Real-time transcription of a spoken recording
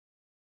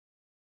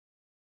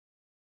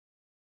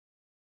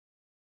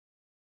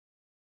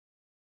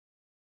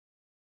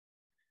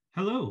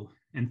Hello,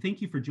 and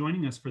thank you for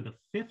joining us for the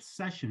fifth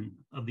session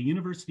of the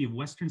University of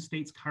Western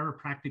States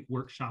Chiropractic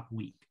Workshop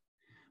Week.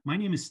 My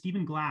name is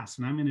Stephen Glass,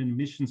 and I'm an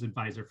admissions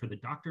advisor for the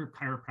Doctor of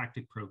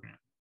Chiropractic program.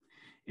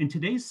 In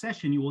today's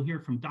session, you will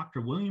hear from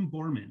Dr. William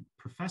Borman,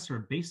 Professor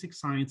of Basic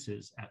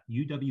Sciences at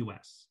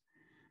UWS.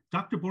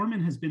 Dr.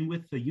 Borman has been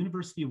with the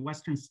University of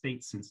Western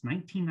States since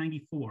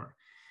 1994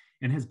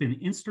 and has been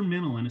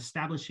instrumental in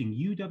establishing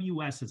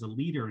UWS as a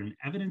leader in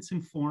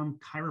evidence-informed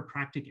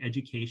chiropractic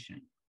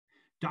education.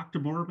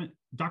 Dr.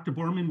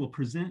 Borman will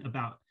present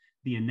about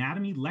the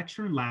anatomy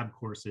lecture and lab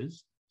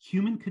courses,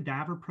 human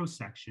cadaver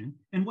prosection,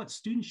 and what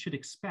students should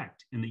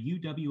expect in the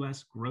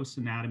UWS gross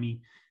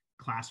anatomy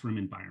classroom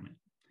environment.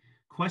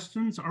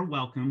 Questions are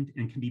welcomed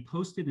and can be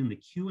posted in the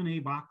Q&A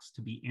box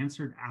to be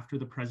answered after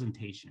the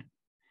presentation.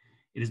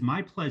 It is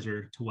my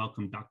pleasure to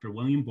welcome Dr.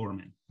 William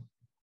Borman.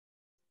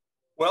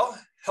 Well,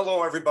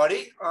 hello,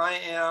 everybody. I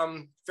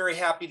am very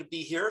happy to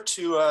be here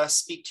to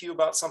speak to you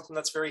about something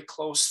that's very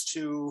close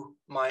to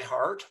my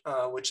heart,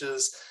 which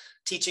is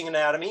teaching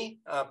anatomy,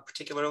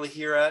 particularly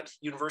here at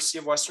University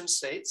of Western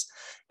States.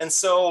 And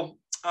so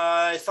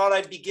I thought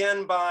I'd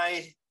begin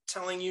by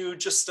telling you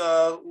just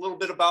a little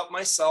bit about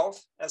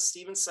myself. As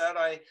Stephen said,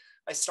 I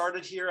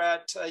started here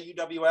at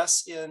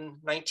UWS in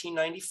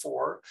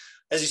 1994.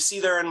 As you see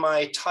there in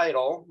my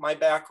title, my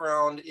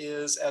background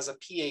is as a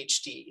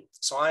PhD.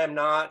 So I am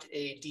not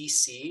a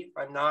DC,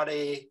 I'm not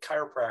a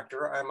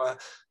chiropractor, I'm a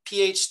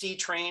PhD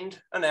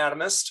trained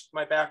anatomist.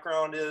 My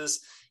background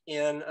is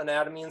in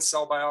anatomy and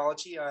cell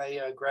biology.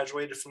 I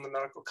graduated from the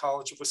Medical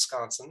College of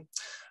Wisconsin.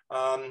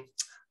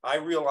 I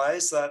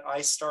realize that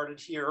I started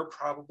here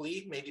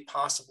probably, maybe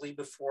possibly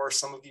before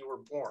some of you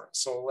were born.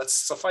 So let's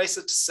suffice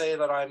it to say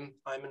that I'm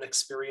an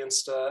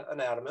experienced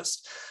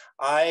anatomist.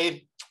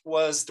 I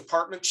was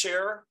department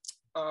chair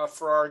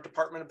for our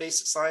Department of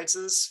Basic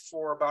Sciences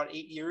for about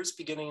 8 years,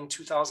 beginning in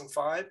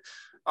 2005.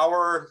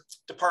 Our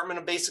Department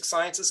of Basic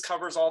Sciences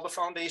covers all the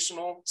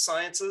foundational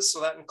sciences,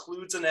 so that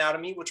includes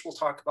anatomy, which we'll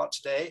talk about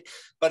today.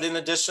 But in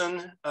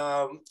addition,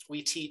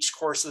 we teach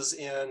courses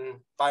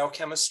in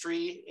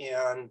biochemistry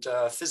and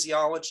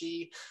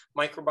physiology,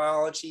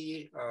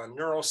 microbiology,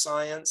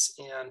 neuroscience,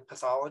 and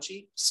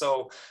pathology.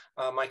 So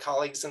my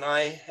colleagues and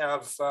I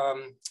have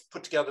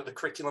put together the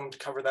curriculum to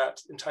cover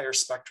that entire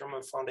spectrum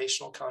of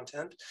foundational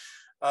content.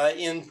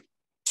 In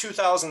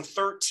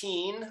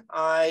 2013,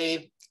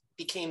 I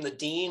became the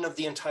dean of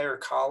the entire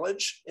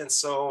college. And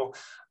so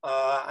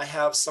I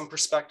have some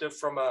perspective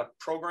from a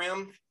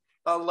program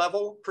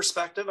level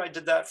perspective. I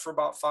did that for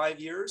about 5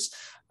 years.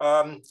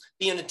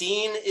 Being a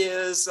dean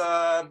is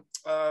a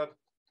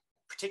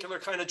particular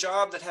kind of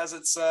job that has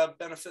its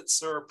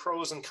benefits or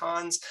pros and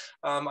cons.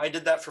 I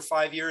did that for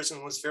 5 years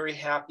and was very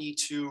happy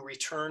to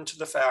return to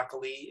the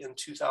faculty in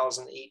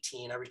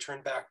 2018. I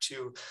returned back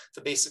to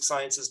the Basic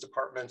Sciences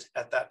department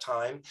at that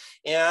time.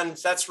 And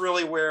that's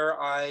really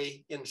where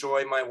I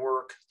enjoy my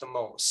work the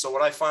most. So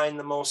what I find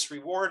the most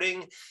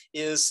rewarding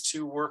is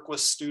to work with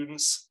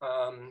students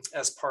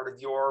as part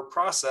of your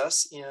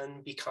process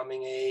in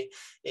becoming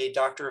a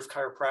doctor of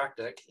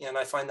chiropractic. And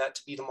I find that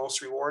to be the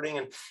most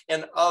rewarding.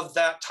 And of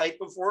that type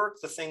of work,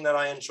 the thing that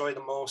I enjoy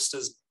the most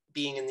is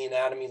being in the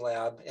anatomy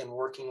lab and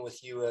working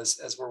with you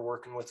as we're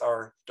working with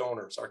our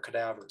donors, our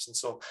cadavers. And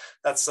so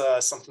that's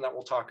something that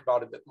we'll talk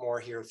about a bit more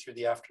here through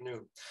the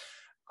afternoon.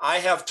 I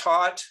have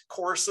taught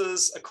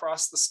courses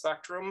across the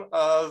spectrum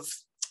of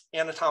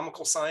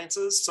anatomical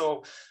sciences.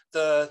 So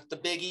the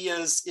biggie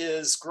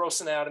is gross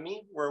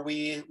anatomy, where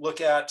we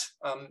look at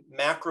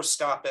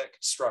macroscopic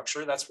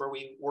structure. That's where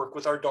we work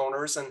with our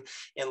donors and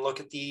look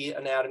at the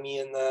anatomy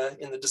in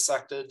the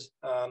dissected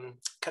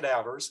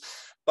cadavers.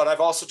 But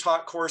I've also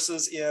taught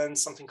courses in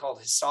something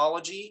called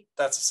histology.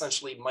 That's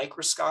essentially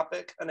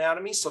microscopic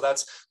anatomy. So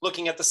that's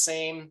looking at the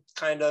same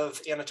kind of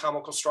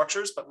anatomical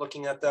structures, but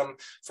looking at them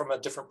from a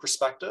different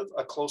perspective,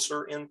 a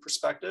closer in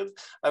perspective.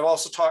 I've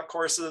also taught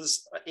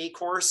courses, a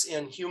course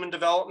in human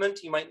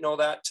development. You might know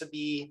that to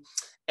be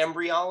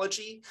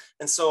embryology.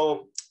 And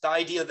so the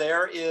idea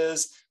there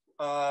is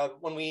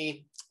when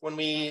we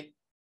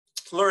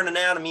learn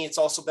anatomy, it's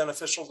also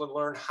beneficial to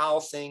learn how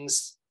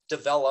things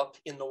develop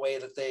in the way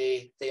that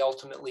they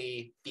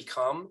ultimately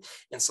become.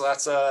 And so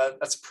that's a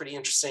pretty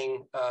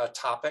interesting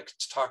topic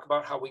to talk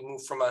about, how we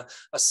move from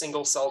a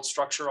single-celled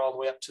structure all the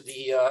way up to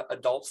the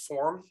adult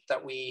form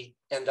that we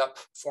end up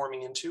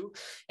forming into.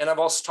 And I've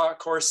also taught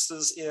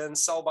courses in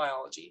cell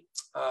biology.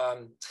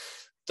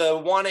 The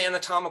one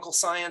anatomical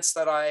science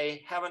that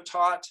I haven't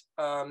taught,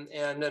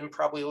 and I'm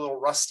probably a little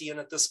rusty in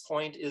at this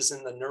point, is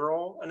in the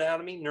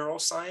neuroanatomy,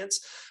 neuroscience.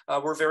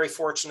 We're very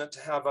fortunate to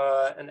have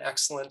an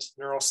excellent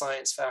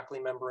neuroscience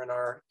faculty member in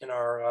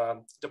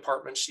our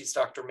department. She's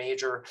Dr.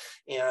 Major,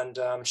 and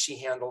she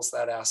handles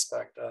that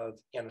aspect of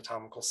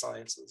anatomical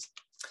sciences.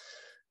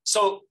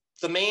 So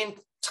the main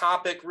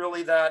topic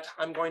really that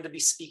I'm going to be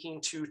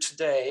speaking to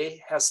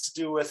today has to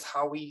do with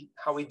how we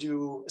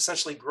do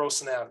essentially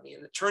gross anatomy.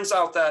 And it turns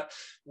out that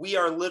we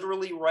are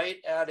literally right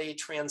at a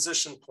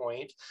transition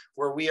point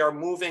where we are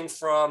moving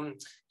from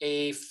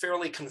a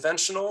fairly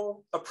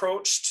conventional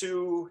approach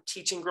to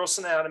teaching gross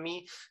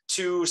anatomy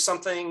to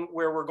something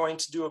where we're going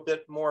to do a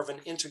bit more of an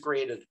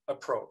integrated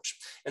approach.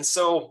 And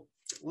so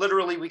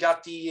literally, we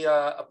got the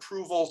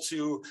approval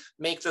to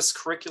make this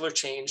curricular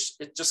change.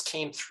 It just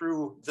came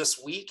through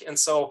this week. And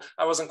so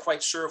I wasn't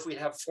quite sure if we'd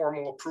have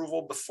formal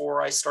approval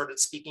before I started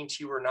speaking to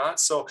you or not.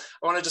 So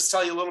I want to just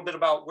tell you a little bit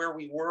about where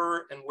we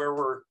were and where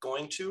we're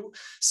going to.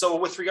 So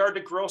with regard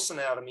to gross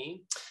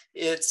anatomy,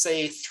 it's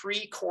a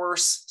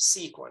 3-course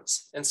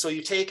sequence. And so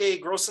you take a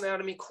gross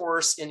anatomy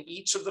course in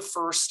each of the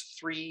first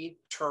 3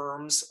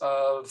 terms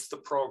of the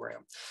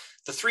program.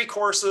 The 3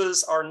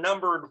 courses are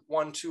numbered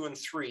 1, 2, and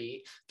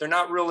 3. They're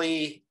not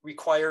really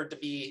required to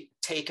be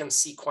taken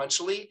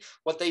sequentially.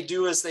 What they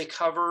do is they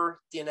cover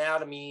the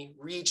anatomy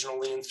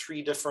regionally in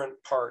 3 different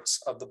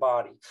parts of the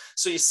body.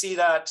 So you see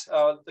that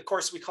the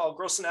course we call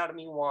Gross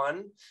Anatomy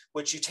 1,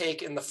 which you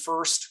take in the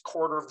first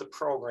quarter of the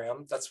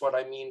program. That's what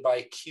I mean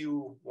by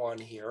Q1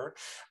 here.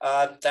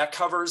 That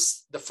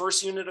covers, the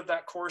first unit of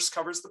that course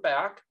covers the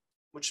back,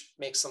 which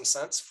makes some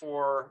sense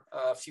for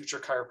future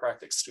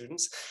chiropractic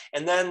students.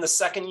 And then the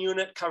second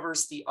unit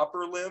covers the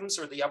upper limbs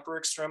or the upper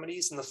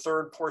extremities, and the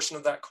third portion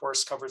of that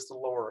course covers the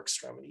lower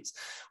extremities.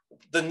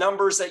 The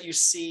numbers that you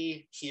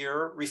see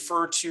here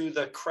refer to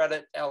the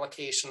credit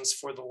allocations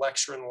for the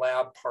lecture and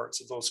lab parts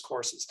of those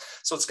courses.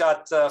 So it's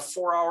got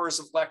 4 hours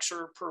of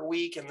lecture per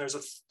week, and there's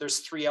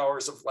 3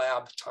 hours of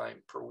lab time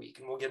per week.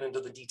 And we'll get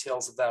into the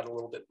details of that a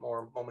little bit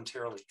more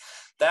momentarily.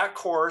 That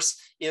course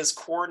is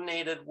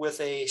coordinated with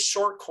a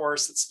short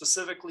course that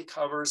specifically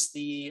covers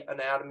the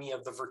anatomy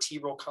of the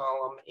vertebral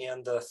column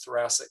and the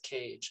thoracic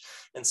cage.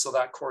 And so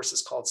that course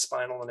is called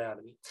Spinal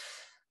Anatomy.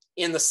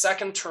 In the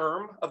second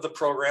term of the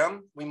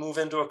program, we move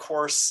into a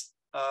course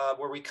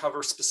where we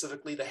cover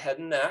specifically the head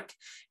and neck.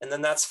 And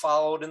then that's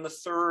followed in the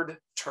third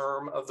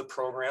term of the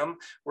program,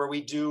 where we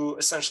do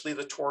essentially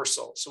the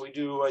torso. So we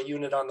do a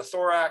unit on the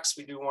thorax,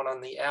 we do one on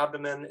the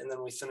abdomen, and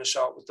then we finish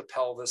out with the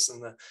pelvis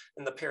and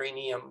the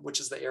perineum, which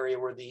is the area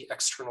where the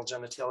external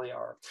genitalia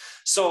are.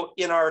 So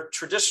in our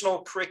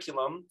traditional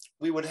curriculum,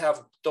 we would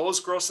have those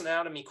gross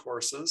anatomy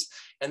courses.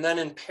 And then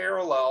in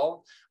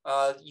parallel,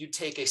 you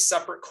take a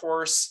separate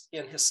course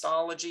in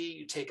histology,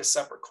 you take a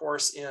separate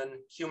course in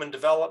human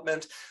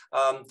development.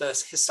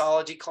 The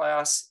histology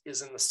class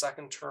is in the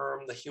second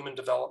term, the human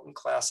development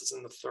class is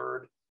in the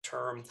third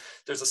term.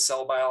 There's a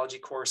cell biology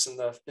course in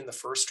the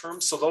first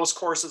term. So those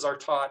courses are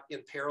taught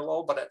in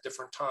parallel, but at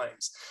different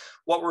times.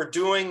 What we're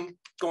doing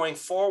going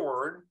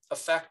forward,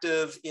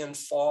 effective in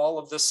fall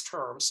of this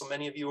term, so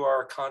many of you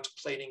are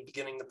contemplating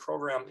beginning the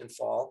program in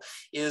fall,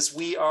 is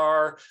we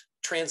are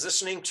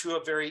transitioning to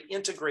a very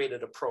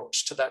integrated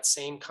approach to that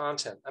same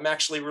content. I'm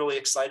actually really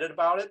excited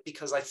about it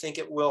because I think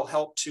it will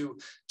help to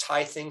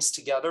tie things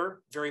together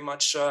very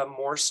much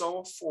more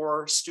so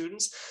for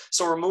students.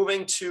 So we're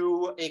moving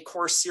to a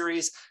course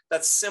series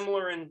that's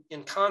similar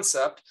in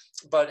concept,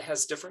 but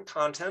has different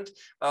content.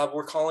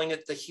 We're calling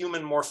it the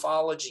Human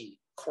Morphology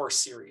course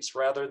series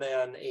rather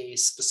than a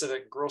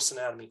specific gross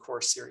anatomy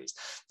course series.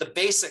 The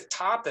basic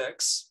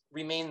topics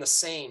remain the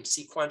same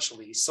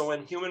sequentially. So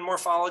in Human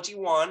Morphology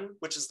 1,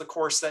 which is the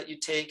course that you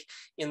take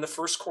in the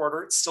first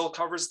quarter, it still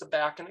covers the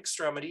back and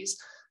extremities.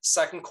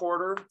 Second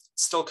quarter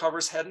still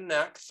covers head and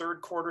neck.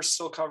 Third quarter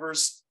still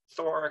covers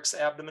thorax,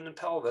 abdomen, and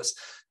pelvis.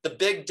 The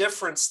big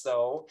difference,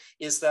 though,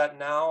 is that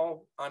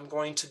now I'm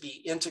going to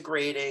be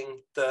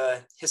integrating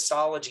the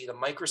histology, the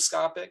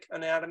microscopic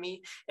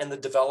anatomy, and the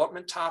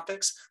development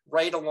topics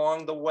right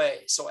along the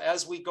way. So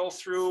as we go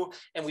through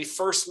and we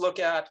first look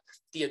at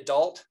the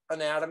adult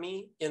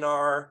anatomy in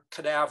our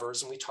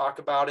cadavers, and we talk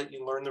about it,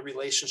 you learn the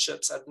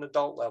relationships at an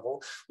adult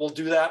level. We'll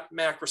do that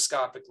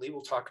macroscopically.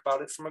 We'll talk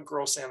about it from a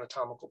gross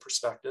anatomical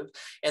perspective.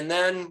 And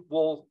then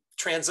we'll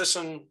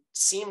transition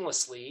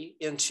seamlessly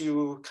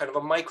into kind of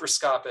a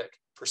microscopic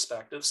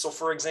perspective. So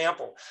for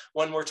example,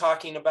 when we're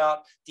talking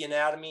about the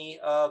anatomy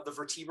of the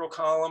vertebral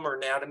column or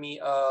anatomy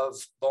of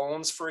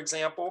bones, for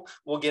example,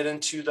 we'll get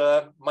into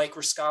the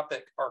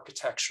microscopic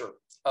architecture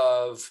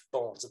of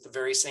bones at the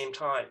very same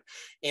time.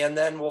 And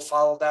then we'll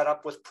follow that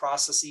up with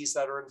processes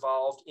that are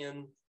involved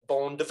in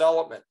bone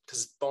development,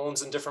 because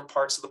bones in different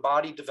parts of the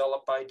body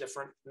develop by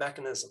different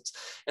mechanisms.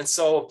 And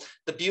so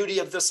the beauty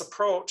of this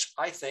approach,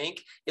 I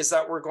think, is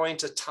that we're going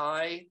to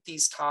tie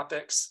these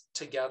topics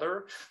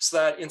together so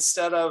that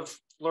instead of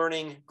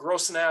learning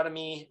gross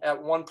anatomy at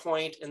one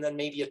point and then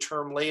maybe a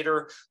term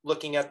later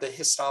looking at the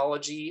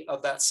histology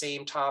of that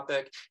same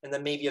topic, and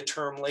then maybe a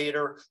term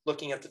later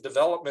looking at the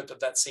development of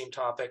that same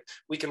topic,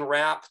 we can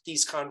wrap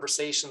these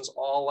conversations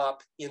all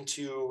up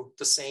into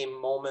the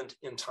same moment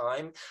in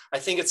time. I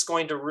think it's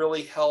going to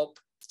really help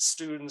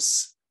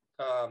students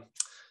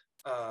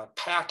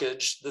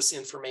package this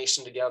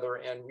information together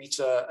and reach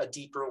a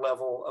deeper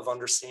level of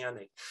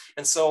understanding.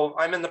 And so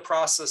I'm in the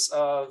process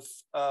of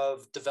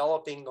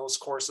developing those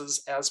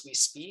courses as we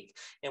speak,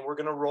 and we're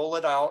going to roll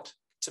it out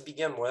to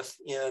begin with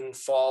in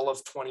fall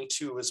of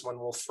 22 is when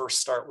we'll first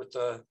start with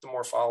the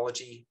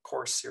morphology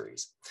course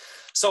series.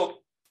 So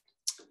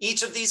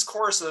each of these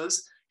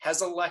courses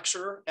has a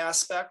lecture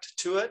aspect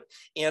to it,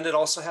 and they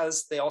also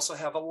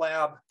have a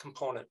lab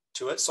component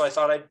to it. So I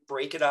thought I'd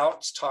break it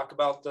out to talk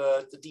about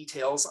the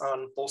details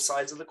on both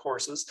sides of the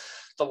courses.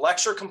 The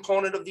lecture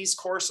component of these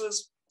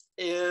courses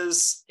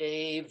is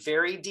a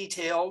very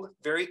detailed,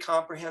 very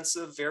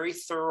comprehensive, very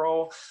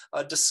thorough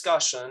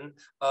discussion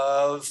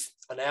of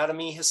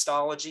anatomy,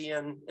 histology,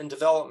 and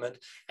development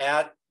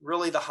at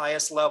really the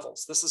highest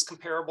levels. This is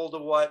comparable to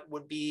what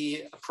would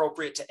be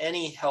appropriate to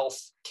any health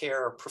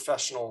care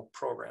professional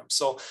program.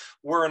 So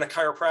we're in a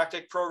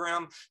chiropractic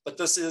program, but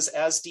this is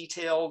as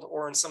detailed,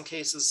 or in some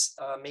cases,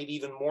 maybe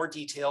even more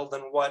detailed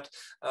than what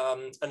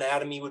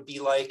anatomy would be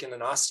like in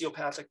an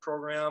osteopathic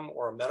program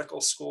or a medical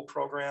school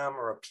program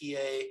or a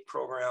PA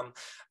program.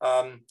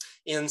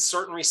 In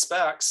certain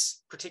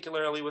respects,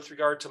 particularly with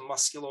regard to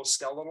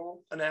musculoskeletal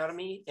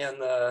anatomy and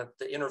the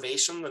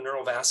innervation, the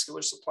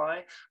neurovascular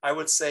supply, I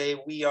would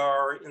say we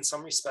are in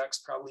some respects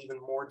probably even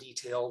more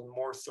detailed,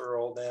 more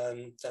thorough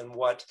than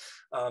what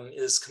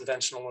is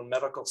conventional in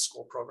medical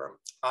school program.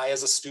 I,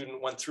 as a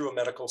student, went through a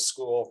medical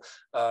school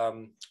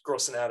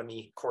gross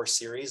anatomy course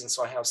series, and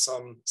so I have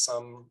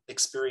some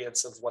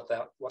experience of what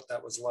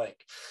that was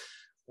like.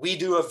 We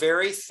do a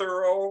very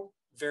thorough,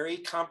 very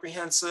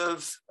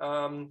comprehensive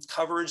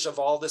coverage of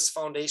all this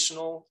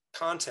foundational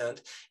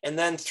content. And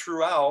then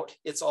throughout,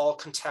 it's all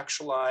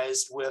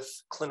contextualized with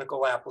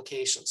clinical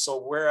applications.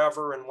 So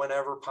wherever and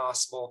whenever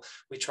possible,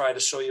 we try to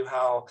show you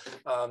how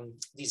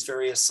these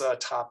various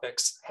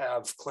topics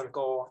have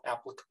clinical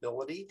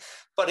applicability.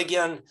 But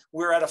again,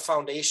 we're at a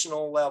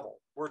foundational level.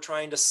 We're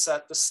trying to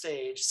set the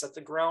stage, set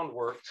the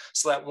groundwork,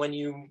 so that when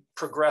you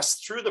progress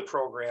through the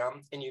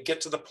program and you get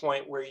to the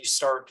point where you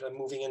start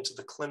moving into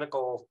the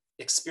clinical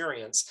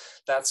experience,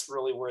 that's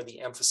really where the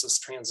emphasis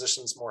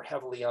transitions more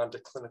heavily onto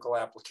clinical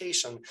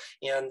application.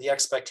 And the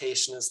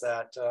expectation is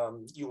that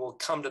you will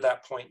come to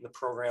that point in the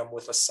program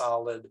with a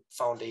solid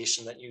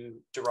foundation that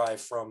you derive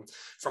from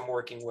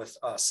working with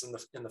us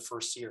in the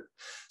first year.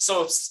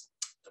 So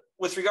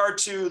with regard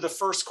to the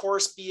first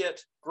course, be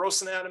it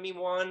gross anatomy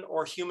 1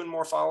 or human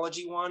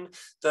morphology 1,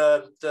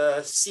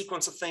 the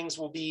sequence of things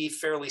will be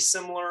fairly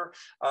similar.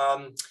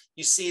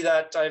 You see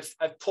that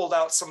I've pulled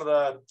out some of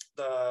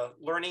the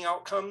learning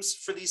outcomes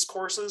for these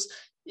courses.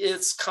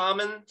 It's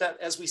common that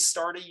as we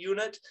start a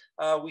unit,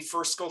 we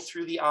first go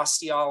through the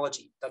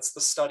osteology. That's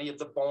the study of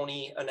the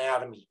bony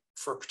anatomy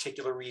for a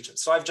particular region.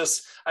 So I've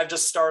just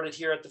started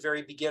here at the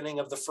very beginning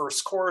of the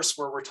first course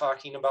where we're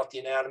talking about the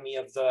anatomy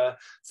of the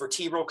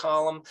vertebral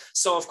column.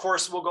 So of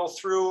course we'll go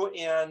through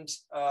and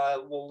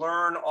we'll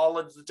learn all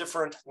of the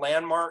different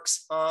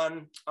landmarks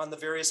on the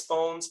various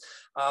bones.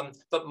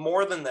 But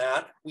more than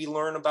that, we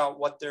learn about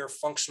what their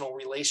functional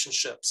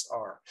relationships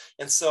are.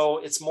 And so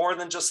it's more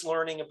than just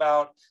learning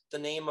about the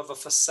name of a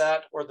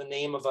facet or the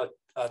name of a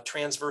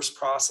transverse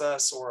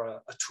process or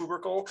a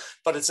tubercle,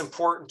 but it's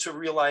important to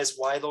realize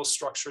why those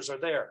structures are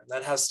there. And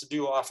that has to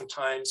do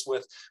oftentimes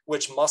with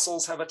which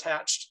muscles have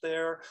attached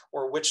there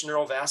or which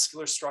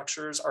neurovascular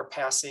structures are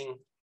passing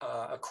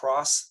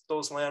across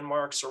those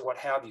landmarks or what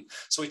have you.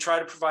 So we try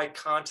to provide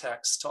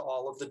context to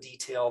all of the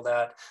detail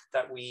that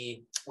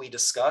we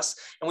discuss.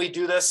 And we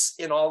do this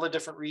in all the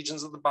different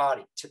regions of the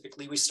body.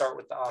 Typically, we start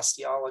with the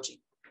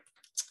osteology.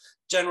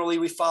 Generally,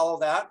 we follow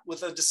that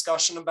with a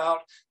discussion about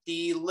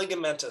the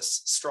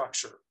ligamentous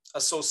structure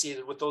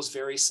associated with those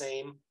very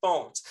same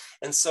bones.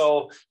 And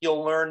so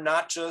you'll learn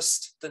not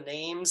just the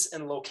names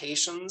and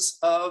locations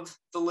of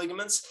the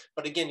ligaments,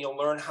 but again, you'll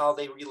learn how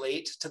they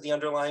relate to the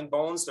underlying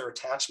bones, their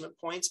attachment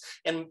points,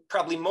 and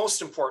probably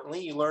most importantly,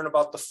 you learn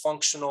about the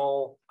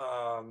functional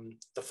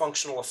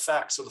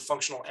effects or the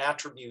functional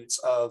attributes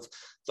of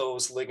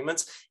those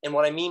ligaments. And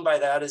what I mean by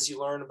that is you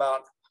learn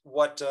about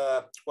what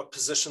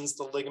positions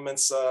the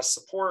ligaments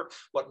support,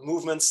 what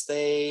movements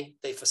they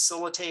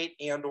facilitate,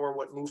 and or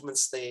what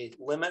movements they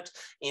limit.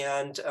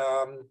 And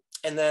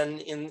then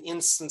in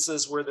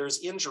instances where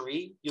there's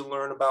injury, you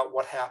learn about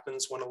what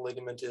happens when a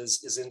ligament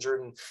is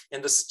injured,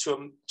 and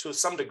to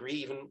some degree,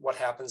 even what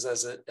happens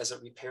as it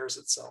repairs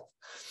itself.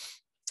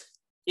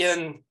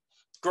 In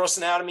gross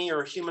anatomy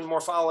or human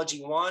morphology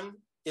 1,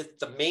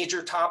 the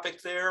major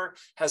topic there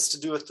has to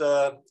do with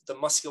the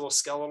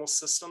musculoskeletal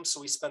system.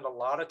 So we spend a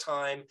lot of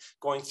time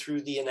going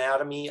through the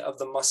anatomy of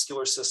the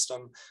muscular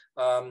system.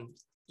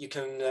 You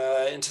can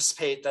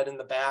anticipate that in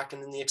the back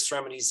and in the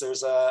extremities,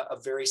 there's a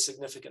very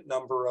significant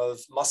number of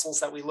muscles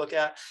that we look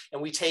at.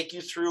 And we take you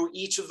through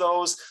each of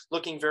those,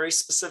 looking very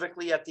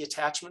specifically at the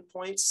attachment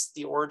points,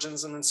 the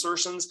origins and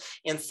insertions,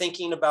 and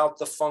thinking about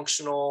the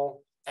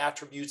functional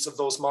attributes of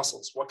those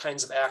muscles. What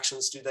kinds of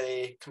actions do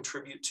they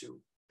contribute to?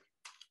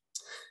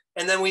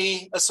 And then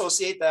we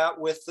associate that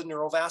with the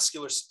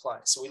neurovascular supply.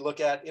 So we look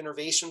at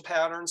innervation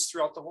patterns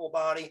throughout the whole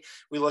body.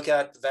 We look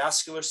at the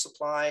vascular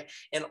supply,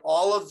 and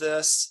all of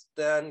this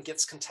then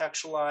gets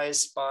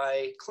contextualized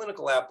by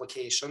clinical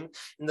application.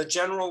 And the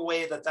general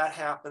way that that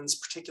happens,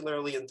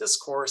 particularly in this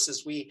course,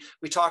 is we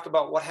talk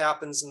about what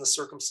happens in the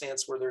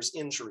circumstance where there's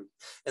injury.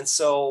 And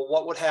so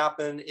what would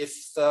happen if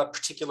a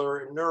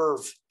particular nerve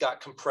got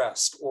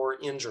compressed or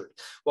injured?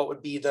 What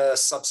would be the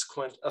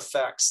subsequent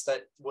effects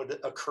that would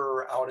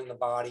occur out in the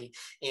body?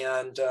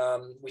 And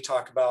we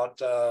talk about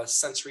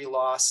sensory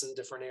loss in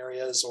different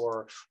areas,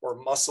 or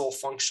muscle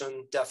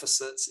function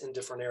deficits in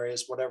different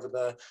areas, whatever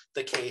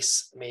the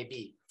case may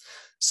be.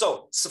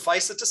 So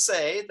suffice it to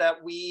say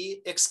that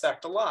we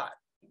expect a lot.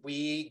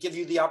 We give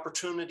you the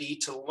opportunity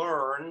to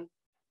learn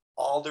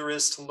all there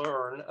is to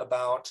learn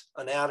about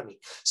anatomy.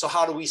 So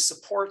how do we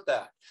support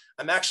that?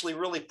 I'm actually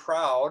really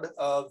proud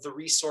of the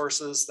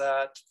resources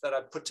that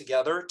I've put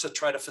together to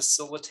try to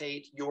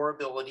facilitate your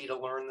ability to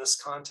learn this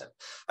content.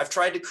 I've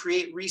tried to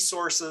create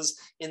resources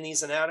in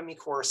these anatomy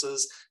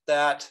courses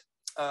that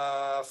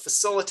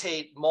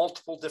facilitate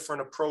multiple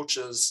different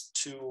approaches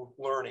to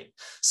learning.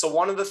 So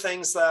one of the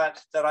things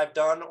that I've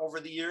done over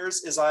the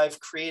years is I've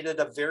created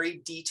a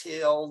very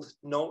detailed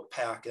note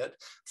packet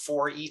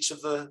for each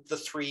of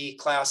the three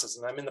classes.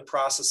 And I'm in the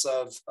process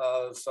of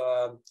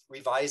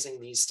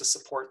revising these to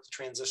support the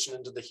transition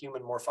into the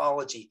human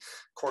morphology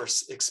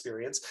course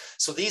experience.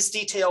 So these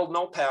detailed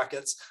note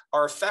packets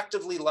are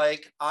effectively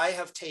like I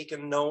have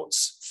taken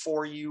notes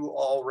for you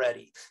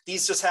already.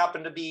 These just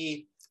happen to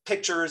be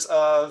pictures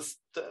of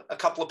a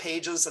couple of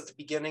pages at the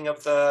beginning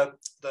of the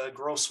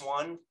gross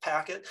one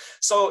packet.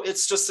 So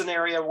it's just an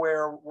area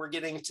where we're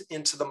getting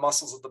into the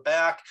muscles of the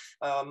back.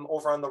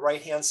 Over on the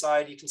right-hand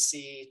side, you can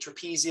see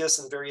trapezius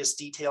and various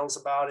details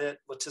about it.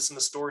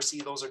 Latissimus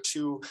dorsi, those are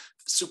two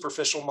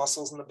superficial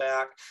muscles in the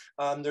back.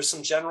 There's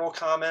some general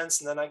comments,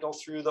 and then I go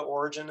through the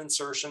origin,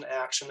 insertion,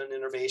 action, and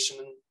innervation,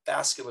 and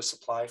vascular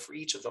supply for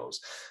each of those.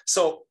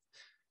 So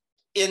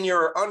in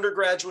your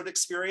undergraduate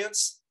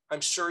experience, I'm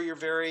sure you're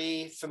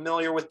very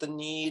familiar with the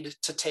need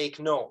to take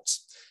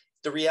notes.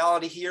 The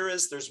reality here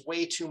is there's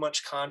way too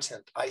much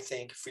content, I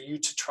think, for you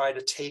to try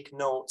to take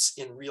notes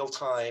in real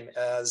time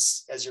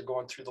as you're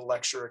going through the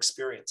lecture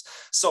experience.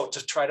 So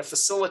to try to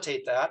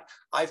facilitate that,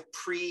 I've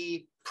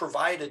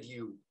provided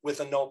you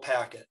with a note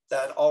packet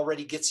that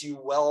already gets you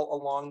well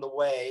along the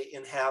way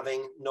in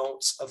having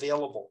notes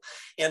available.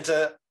 And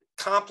to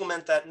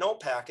complement that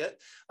note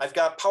packet, I've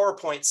got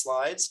PowerPoint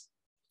slides.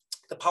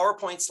 The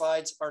PowerPoint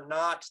slides are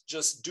not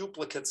just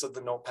duplicates of the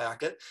note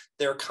packet,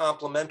 they're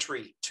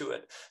complementary to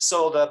it.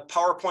 So the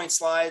PowerPoint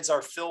slides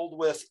are filled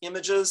with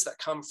images that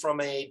come from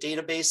a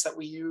database that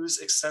we use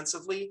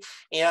extensively.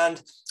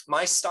 And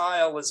my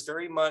style is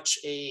very much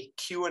a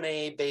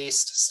Q&A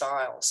based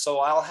style. So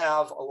I'll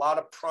have a lot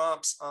of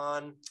prompts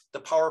on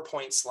the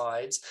PowerPoint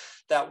slides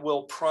that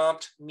will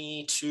prompt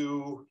me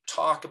to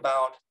talk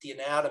about the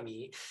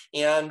anatomy.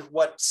 And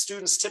what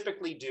students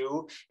typically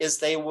do is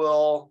they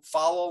will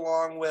follow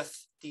along with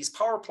these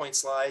PowerPoint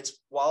slides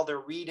while they're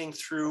reading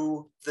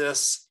through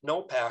this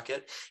note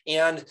packet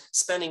and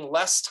spending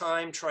less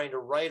time trying to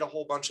write a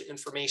whole bunch of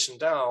information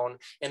down,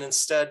 and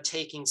instead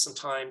taking some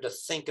time to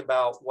think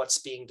about what's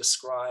being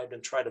described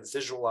and try to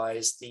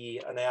visualize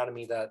the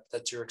anatomy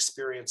that you're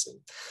experiencing.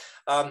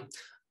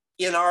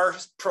 In our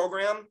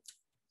program,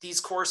 these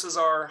courses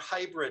are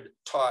hybrid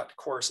taught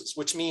courses,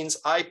 which means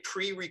I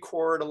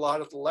pre-record a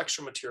lot of the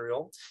lecture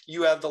material.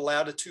 You have the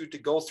latitude to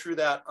go through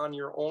that on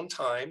your own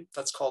time.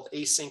 That's called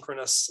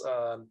asynchronous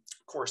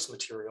course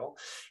material.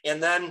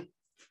 And then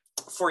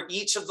for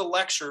each of the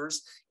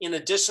lectures, in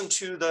addition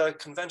to the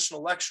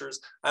conventional lectures,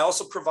 I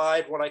also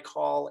provide what I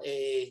call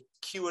a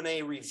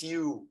Q&A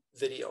review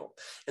video.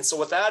 And so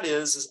what that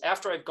is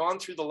after I've gone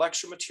through the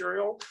lecture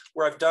material,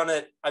 where I've done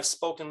it, I've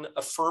spoken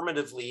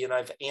affirmatively and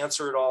I've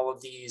answered all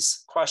of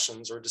these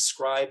questions or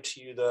described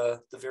to you the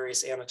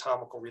various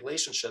anatomical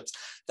relationships,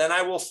 then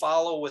I will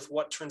follow with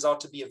what turns out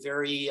to be a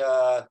very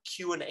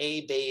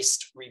Q&A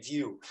based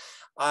review.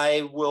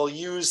 I will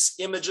use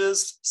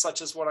images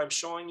such as what I'm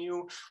showing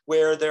you,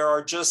 where there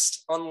are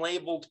just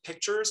unlabeled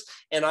pictures,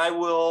 and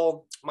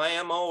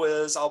my MO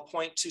is I'll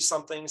point to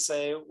something,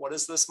 say, what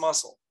is this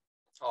muscle?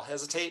 I'll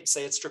hesitate and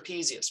say it's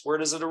trapezius. Where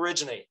does it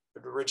originate?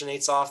 It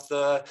originates off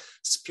the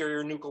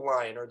superior nuchal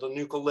line or the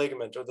nuchal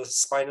ligament or the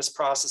spinous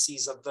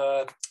processes of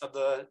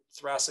the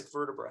thoracic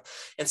vertebra.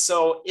 And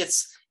so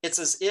it's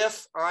as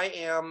if I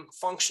am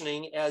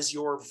functioning as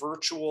your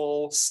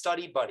virtual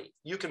study buddy.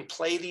 You can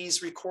play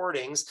these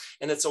recordings,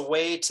 and it's a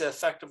way to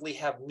effectively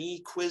have me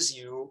quiz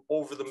you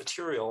over the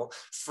material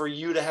for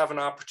you to have an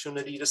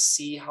opportunity to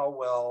see how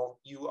well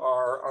you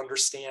are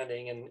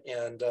understanding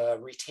and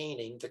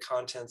retaining the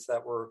contents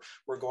that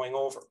we're going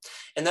over.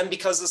 And then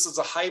because this is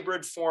a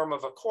hybrid form form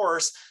of a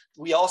course,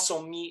 we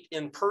also meet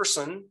in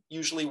person,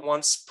 usually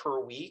once per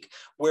week,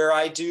 where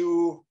I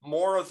do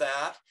more of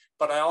that.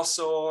 But I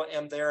also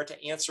am there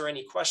to answer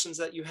any questions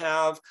that you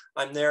have.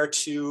 I'm there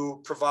to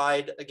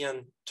provide,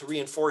 again, to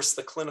reinforce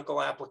the clinical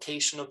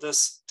application of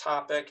this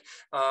topic.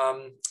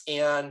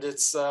 And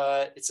it's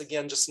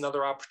again, just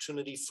another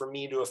opportunity for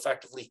me to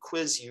effectively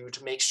quiz you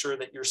to make sure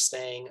that you're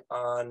staying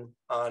on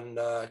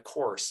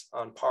course,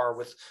 on par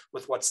with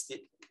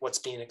what's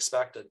being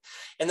expected.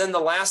 And then the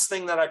last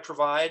thing that I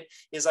provide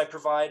is I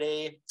provide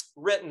a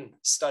written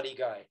study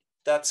guide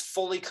that's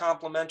fully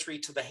complementary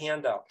to the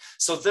handout.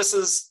 So this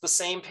is the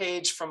same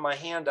page from my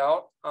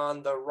handout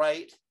on the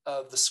right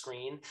of the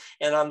screen.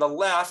 And on the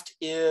left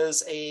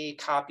is a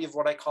copy of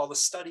what I call the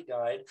study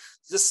guide.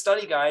 This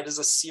study guide is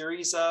a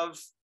series of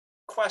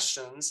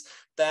questions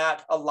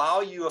that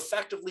allow you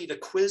effectively to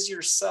quiz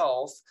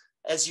yourself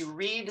as you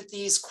read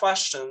these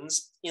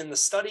questions in the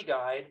study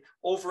guide.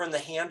 Over in the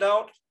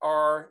handout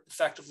are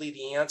effectively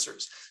the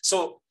answers.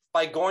 So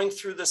by going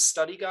through this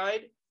study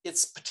guide,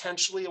 it's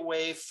potentially a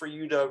way for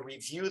you to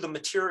review the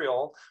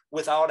material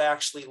without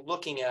actually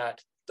looking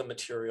at the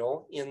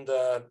material in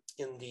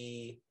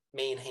the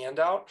main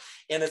handout.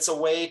 And it's a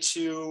way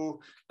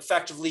to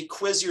effectively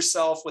quiz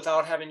yourself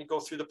without having to go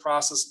through the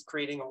process of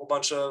creating a whole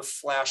bunch of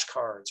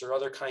flashcards or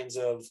other kinds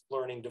of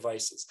learning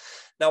devices.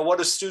 Now, what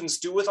do students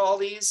do with all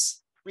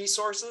these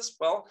resources?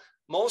 Well,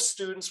 most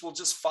students will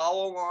just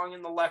follow along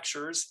in the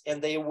lectures,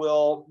 and they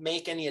will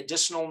make any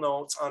additional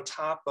notes on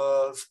top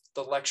of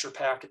the lecture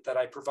packet that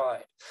I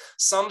provide.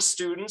 Some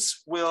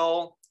students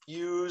will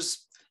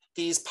use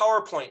these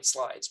PowerPoint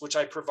slides, which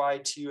I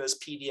provide to you as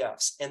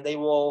PDFs, and they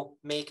will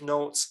make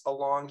notes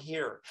along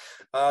here.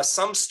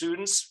 Some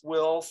students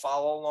will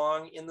follow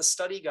along in the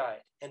study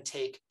guide and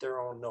take their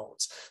own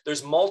notes.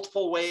 There's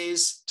multiple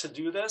ways to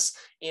do this,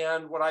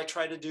 and what I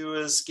try to do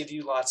is give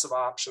you lots of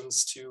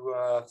options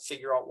to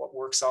figure out what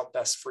works out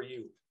best for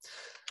you.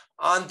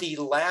 On the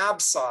lab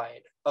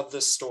side of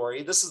this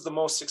story, this is the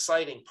most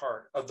exciting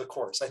part of the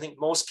course. I think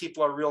most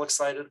people are real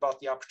excited about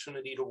the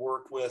opportunity to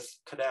work with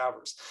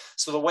cadavers.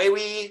 So the way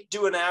we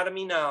do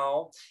anatomy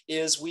now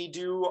is we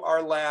do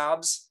our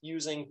labs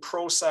using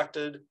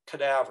prosected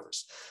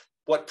cadavers.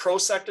 What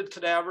prosected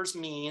cadavers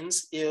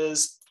means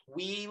is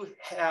we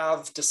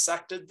have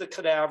dissected the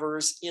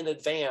cadavers in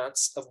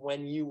advance of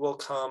when you will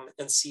come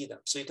and see them.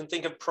 So you can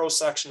think of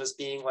prosection as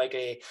being like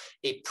a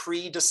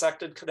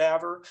pre-dissected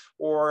cadaver,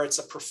 or it's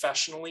a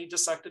professionally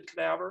dissected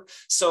cadaver.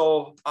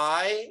 So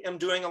I am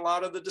doing a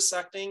lot of the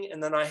dissecting,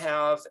 and then I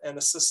have an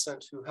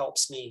assistant who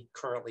helps me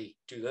currently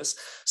do this.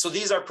 So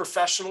these are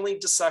professionally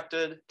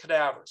dissected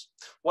cadavers.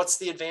 What's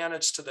the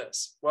advantage to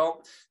this?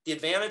 Well, the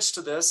advantage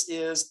to this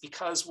is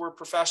because we're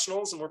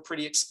professionals and we're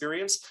pretty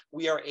experienced,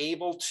 we are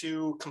able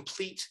to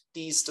complete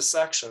these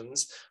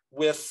dissections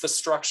with the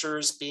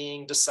structures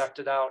being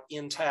dissected out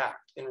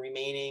intact and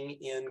remaining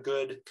in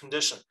good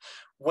condition.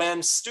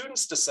 When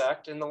students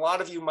dissect, and a lot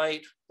of you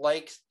might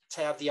like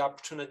to have the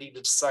opportunity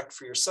to dissect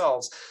for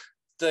yourselves,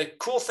 the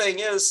cool thing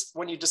is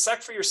when you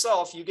dissect for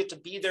yourself, you get to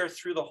be there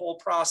through the whole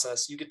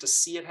process. You get to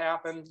see it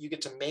happen, you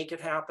get to make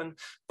it happen,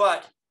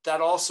 but that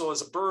also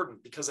is a burden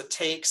because it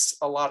takes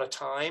a lot of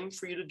time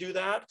for you to do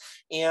that.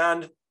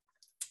 And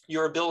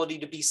your ability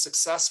to be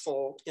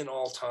successful in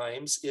all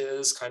times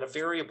is kind of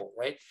variable,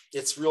 right?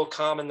 It's real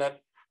common that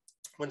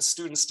when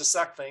students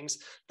dissect things,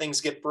 things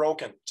get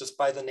broken just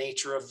by the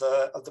nature of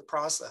the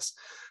process.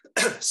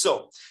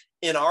 So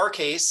in our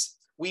case,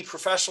 we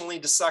professionally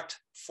dissect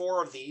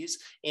 4 of these,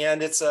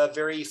 and it's a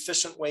very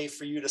efficient way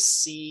for you to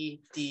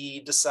see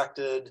the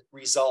dissected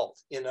result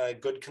in a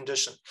good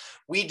condition.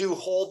 We do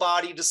whole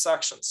body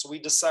dissection. So we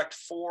dissect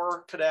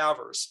 4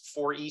 cadavers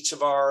for each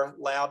of our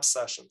lab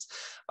sessions.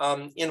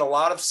 In a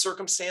lot of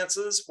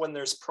circumstances, when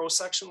there's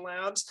prosection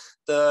labs,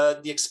 the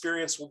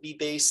experience will be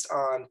based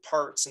on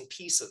parts and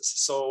pieces.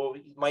 So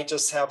you might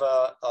just have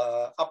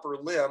a upper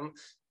limb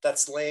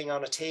that's laying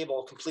on a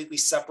table completely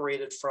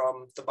separated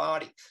from the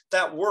body.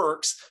 That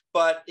works,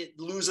 but it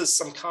loses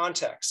some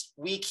context.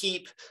 We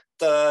keep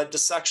the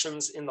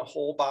dissections in the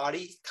whole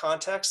body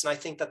context, and I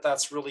think that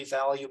that's really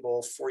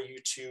valuable for you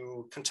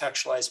to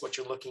contextualize what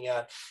you're looking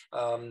at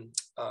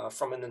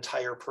from an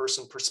entire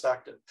person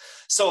perspective.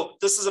 So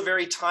this is a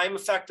very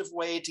time-effective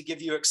way to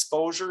give you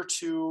exposure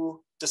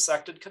to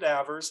dissected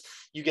cadavers.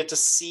 You get to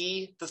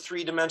see the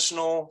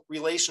 3-dimensional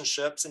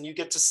relationships, and you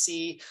get to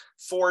see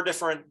 4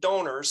 different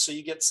donors, so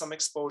you get some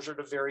exposure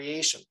to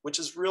variation, which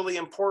is really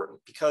important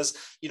because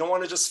you don't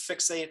want to just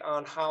fixate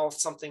on how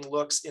something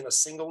looks in a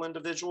single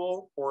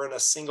individual or in a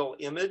single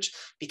image,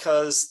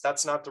 because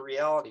that's not the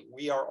reality.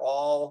 We are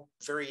all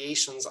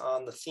variations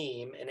on the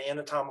theme, and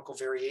anatomical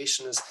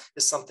variation is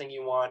something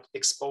you want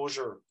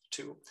exposure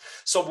to.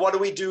 So what do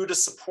we do to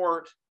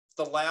support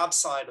the lab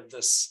side of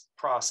this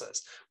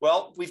process?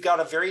 Well, we've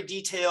got a very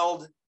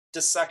detailed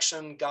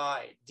dissection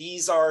guide.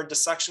 These are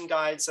dissection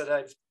guides that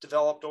I've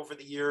developed over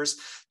the years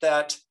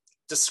that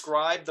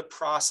describe the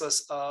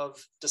process of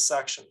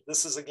dissection.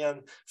 This is,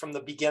 again, from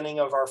the beginning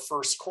of our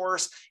first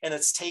course, and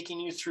it's taking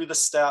you through the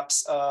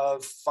steps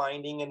of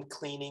finding and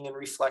cleaning and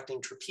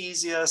reflecting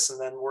trapezius, and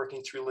then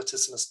working through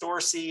latissimus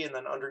dorsi, and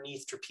then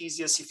underneath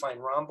trapezius, you find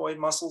rhomboid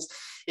muscles.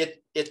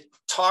 It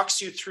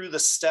talks you through the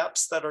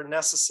steps that are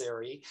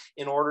necessary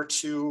in order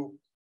to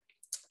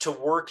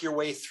work your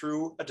way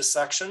through a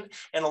dissection.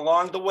 And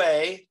along the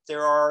way,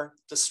 there are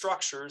the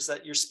structures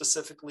that you're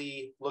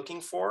specifically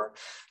looking for.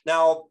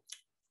 Now,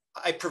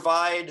 I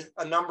provide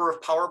a number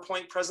of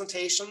PowerPoint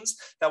presentations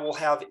that will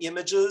have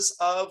images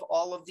of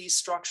all of these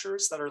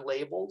structures that are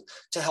labeled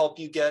to help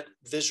you get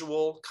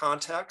visual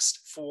context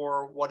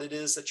for what it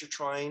is that you're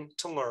trying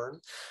to learn.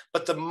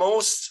 But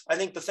I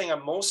think the thing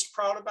I'm most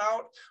proud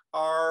about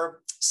are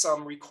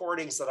some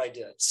recordings that I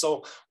did.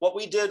 So what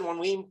we did when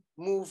we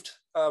moved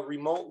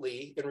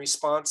remotely in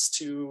response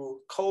to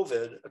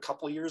COVID a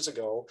couple of years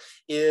ago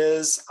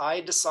is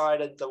I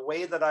decided the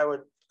way that I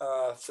would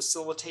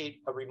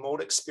facilitate a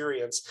remote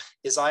experience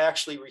is I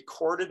actually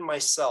recorded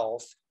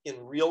myself in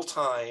real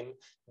time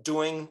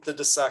doing the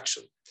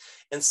dissection.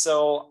 And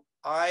so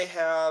I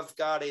have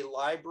got a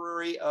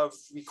library of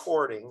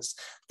recordings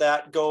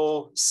that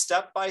go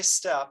step by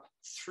step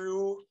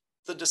through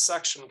the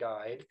dissection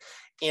guide,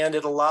 and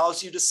it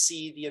allows you to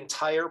see the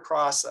entire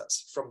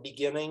process from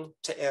beginning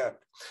to end.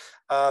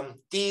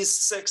 These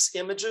 6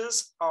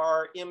 images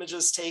are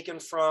images taken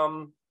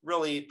from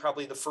really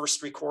probably the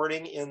first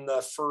recording in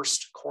the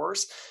first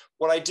course.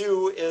 What I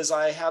do is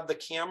I have the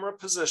camera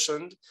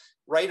positioned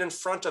right in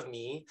front of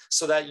me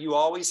so that you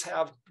always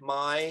have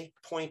my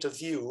point of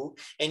view,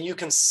 and you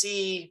can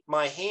see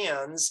my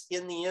hands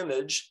in the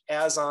image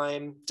as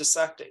I'm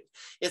dissecting.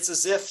 It's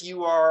as if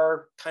you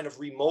are kind of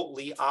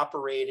remotely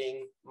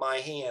operating my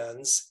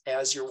hands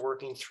as you're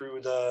working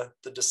through the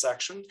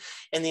dissection.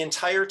 And the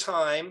entire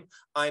time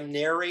I'm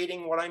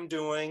narrating what I'm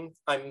doing.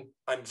 I'm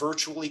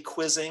virtually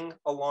quizzing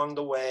along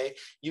the way.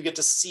 You get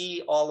to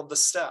see all of the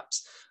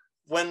steps.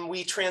 When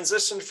we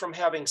transitioned from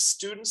having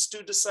students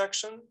do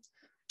dissection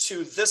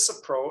to this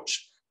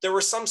approach, there were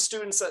some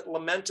students that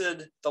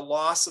lamented the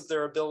loss of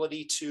their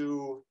ability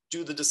to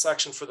do the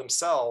dissection for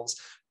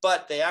themselves,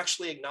 but they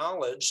actually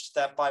acknowledged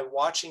that by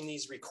watching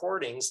these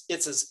recordings,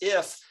 it's as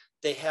if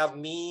they have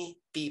me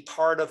be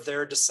part of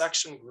their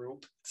dissection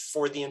group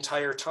for the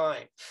entire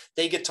time.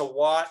 They get to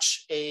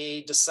watch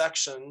a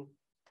dissection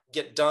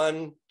get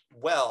done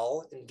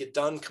well and get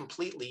done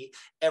completely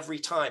every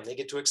time. They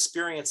get to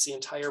experience the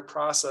entire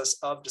process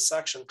of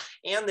dissection,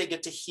 and they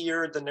get to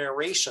hear the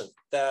narration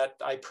that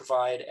I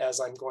provide as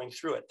I'm going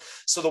through it.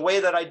 So the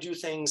way that I do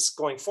things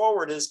going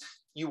forward is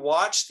you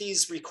watch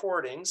these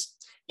recordings,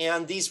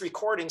 and these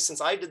recordings,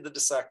 since I did the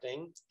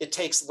dissecting, it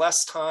takes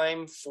less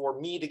time for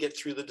me to get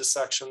through the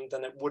dissection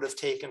than it would have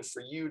taken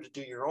for you to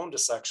do your own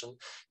dissection.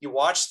 You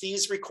watch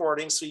these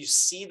recordings so you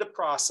see the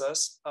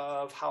process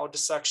of how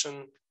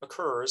dissection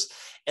occurs,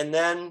 and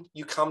then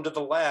you come to the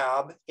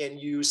lab and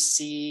you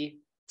see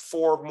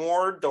 4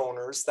 more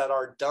donors that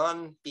are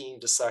done being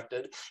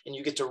dissected, and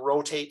you get to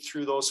rotate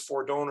through those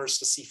 4 donors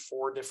to see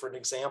 4 different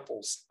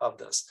examples of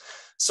this.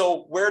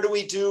 So where do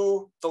we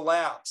do the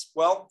labs?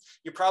 Well,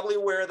 you're probably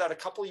aware that a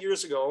couple of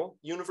years ago,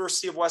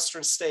 University of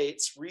Western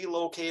States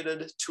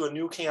relocated to a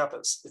new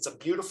campus. It's a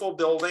beautiful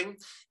building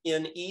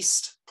in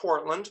East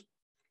Portland,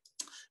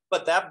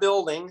 but that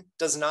building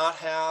does not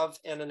have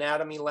an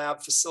anatomy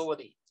lab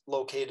facility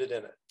located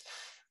in it.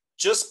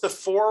 Just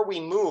before we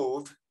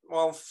moved,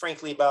 well,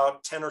 frankly,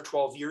 about 10 or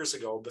 12 years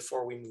ago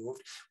before we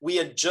moved, we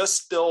had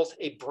just built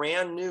a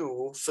brand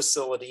new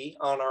facility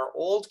on our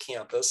old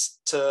campus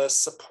to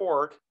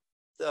support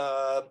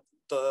the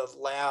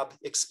lab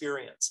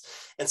experience.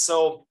 And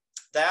so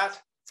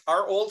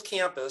our old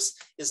campus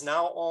is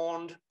now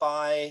owned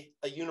by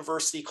a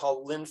university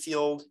called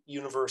Linfield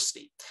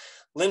University.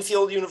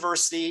 Linfield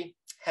University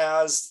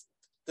has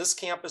this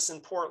campus in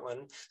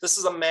Portland. This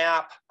is a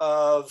map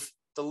of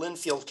the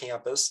Linfield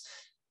campus.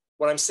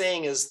 What I'm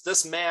saying is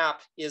this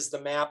map is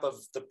the map of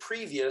the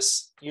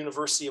previous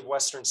University of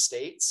Western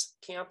States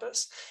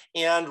campus.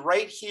 And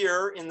right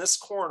here in this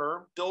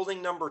corner,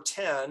 building number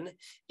 10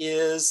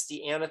 is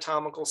the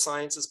anatomical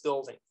sciences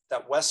building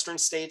that Western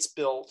States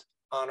built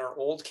on our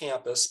old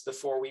campus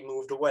before we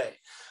moved away.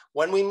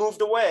 When we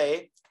moved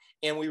away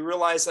and we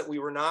realized that we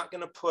were not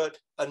going to put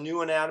a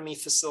new anatomy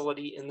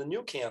facility in the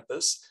new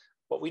campus,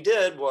 what we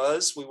did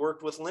was we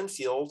worked with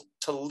Linfield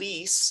to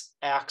lease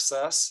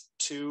access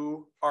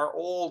to our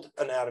old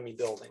anatomy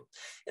building.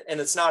 And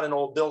it's not an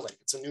old building,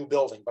 it's a new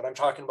building, but I'm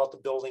talking about the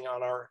building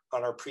on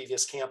our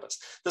previous campus.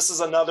 This is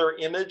another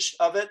image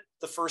of it.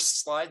 The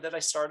first slide that I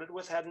started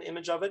with had an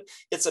image of it.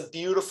 It's a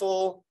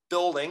beautiful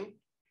building.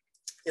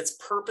 It's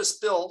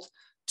purpose-built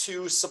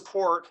to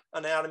support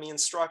anatomy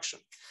instruction,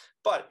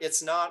 but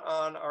it's not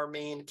on our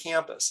main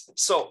campus.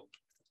 So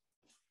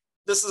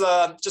this is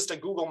just a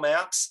Google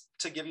Maps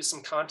to give you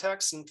some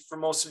context. And for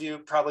most of you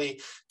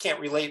probably can't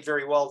relate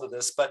very well to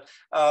this, but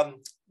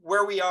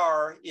where we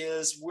are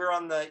is we're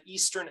on the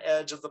eastern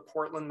edge of the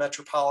Portland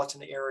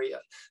metropolitan area.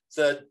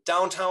 The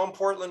downtown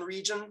Portland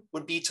region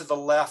would be to the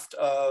left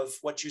of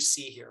what you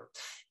see here.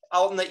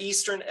 Out on the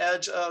eastern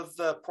edge of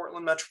the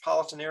Portland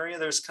metropolitan area,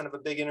 there's kind of a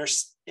big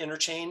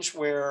interchange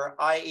where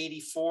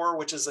I-84,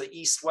 which is an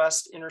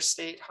east-west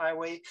interstate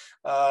highway,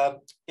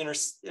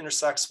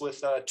 intersects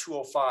with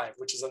 205,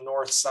 which is a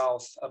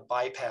north-south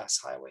bypass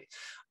highway.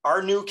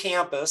 Our new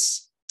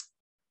campus,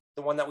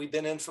 the one that we've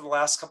been in for the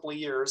last couple of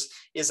years,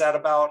 is at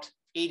about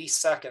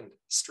 82nd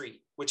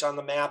Street, which on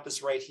the map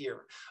is right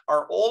here.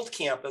 Our old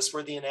campus,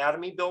 where the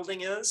anatomy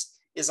building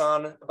is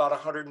on about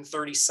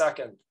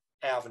 132nd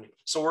Avenue.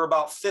 So we're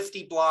about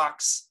 50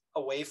 blocks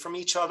away from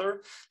each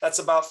other. That's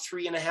about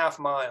 3.5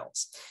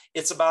 miles.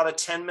 It's about a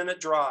 10-minute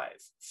drive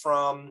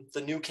from the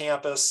new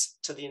campus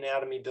to the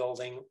anatomy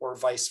building or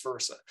vice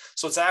versa.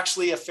 So it's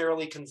actually a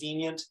fairly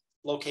convenient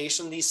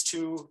location. These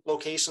two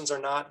locations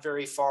are not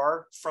very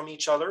far from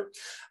each other.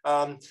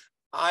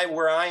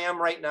 Where I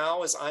am right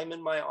now is I'm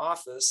in my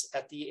office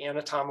at the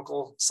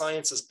Anatomical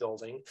Sciences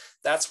building.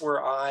 That's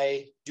where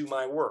I do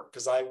my work,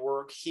 because I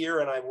work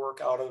here and I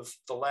work out of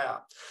the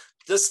lab.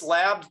 This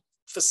lab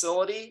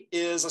facility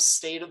is a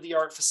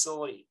state-of-the-art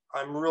facility.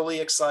 I'm really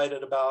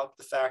excited about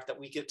the fact that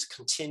we get to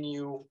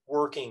continue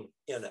working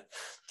in it.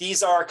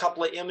 These are a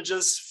couple of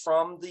images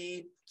from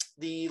the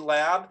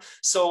lab.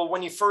 So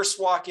when you first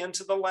walk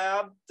into the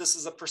lab, this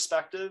is a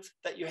perspective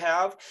that you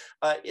have.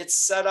 It's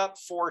set up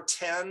for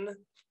 10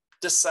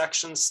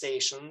 dissection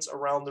stations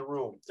around the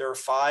room. There are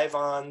 5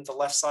 on the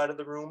left side of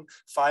the room,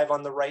 5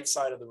 on the right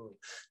side of the room.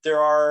 There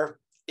are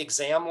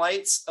exam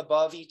lights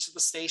above each of the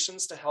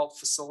stations to help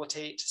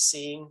facilitate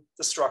seeing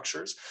the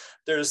structures.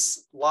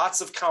 There's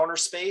lots of counter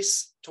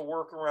space to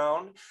work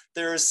around.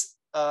 There's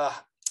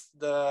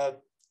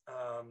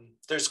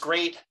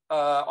great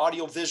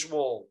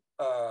audio-visual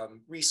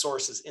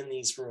resources in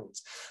these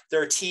rooms.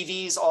 There are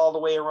TVs all the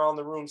way around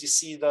the rooms. You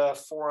see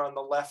the 4 on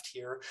the left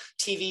here,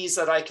 TVs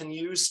that I can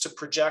use to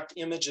project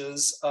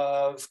images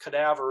of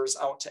cadavers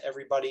out to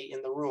everybody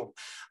in the room.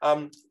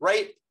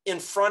 Right in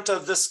front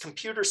of this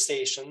computer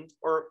station,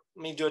 or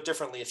let me do it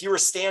differently. If you were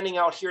standing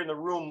out here in the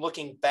room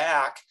looking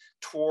back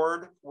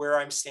toward where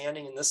I'm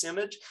standing in this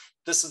image,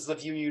 this is the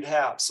view you'd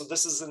have. So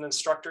this is an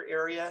instructor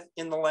area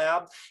in the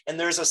lab, and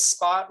there's a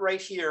spot right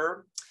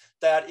here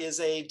that is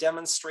a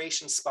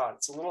demonstration spot.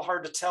 It's a little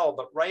hard to tell,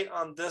 but right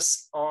on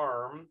this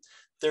arm,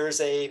 there's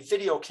a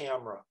video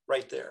camera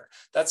right there.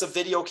 That's a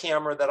video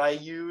camera that I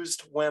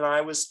used when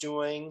I was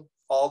doing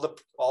all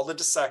the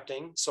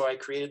dissecting. So I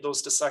created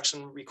those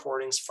dissection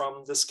recordings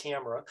from this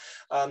camera.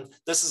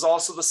 This is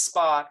also the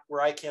spot where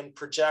I can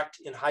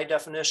project in high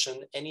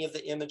definition any of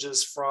the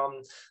images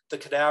from the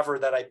cadaver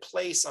that I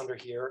place under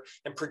here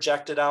and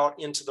project it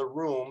out into the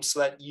room so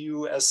that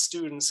you as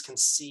students can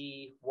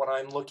see what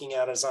I'm looking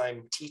at as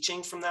I'm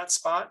teaching from that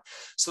spot.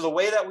 So the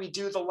way that we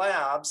do the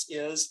labs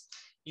is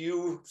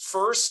you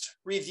first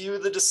review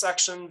the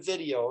dissection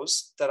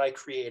videos that I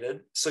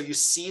created. So you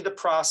see the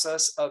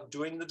process of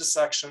doing the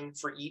dissection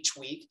for each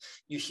week.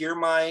 You hear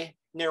my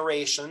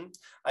narration.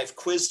 I've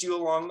quizzed you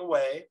along the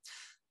way.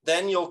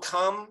 Then you'll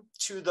come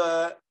to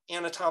the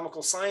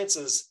Anatomical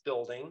Sciences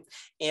building,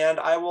 and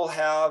I will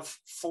have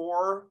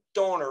 4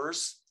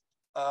 donors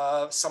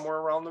somewhere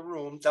around the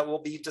room that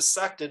will be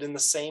dissected in the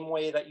same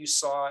way that you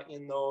saw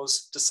in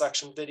those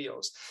dissection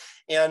videos.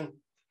 And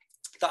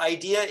the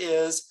idea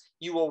is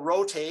you will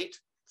rotate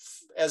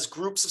as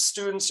groups of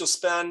students. You'll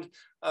spend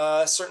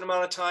a certain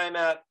amount of time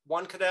at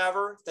one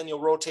cadaver, then you'll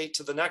rotate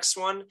to the next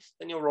one,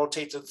 then you'll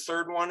rotate to the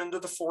 3rd one and to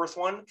the 4th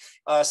one.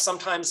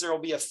 Sometimes there will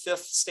be a 5th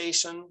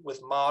station with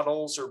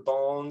models or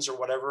bones or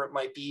whatever it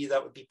might be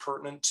that would be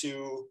pertinent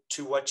to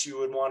what you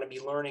would want to be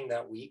learning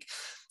that week.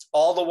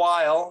 All the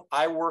while,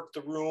 I work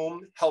the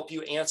room, help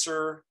you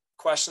answer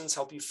questions,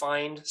 help you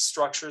find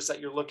structures that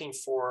you're looking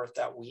for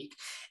that week.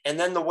 And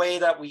then the way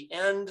that we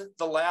end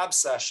the lab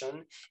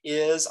session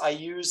is I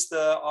use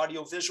the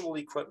audio-visual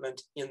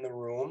equipment in the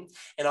room,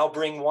 and I'll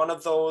bring one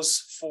of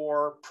those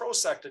 4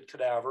 prosected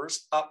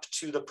cadavers up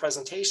to the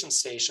presentation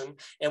station,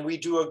 and we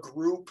do a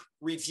group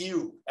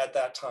review at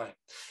that time.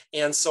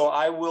 And so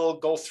I will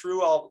go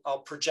through,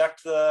 I'll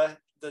project the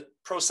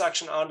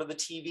prosection onto the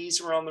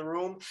TVs around the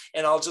room,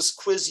 and I'll just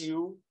quiz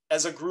you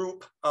as a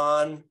group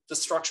on the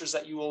structures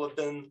that you will have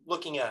been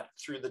looking at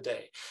through the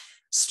day.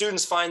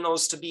 Students find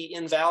those to be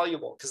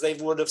invaluable because they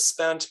would have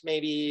spent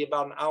maybe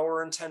about an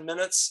hour and 10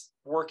 minutes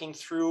working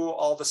through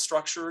all the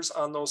structures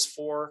on those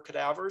 4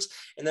 cadavers.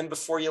 And then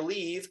before you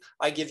leave,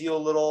 I give you a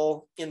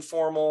little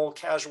informal,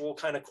 casual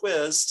kind of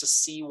quiz to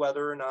see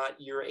whether or not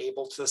you're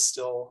able to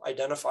still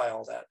identify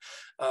all that.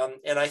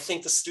 And I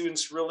think the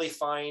students really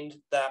find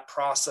that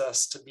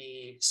process to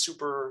be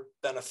super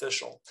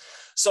beneficial.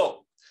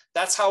 So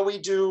that's how we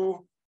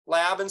do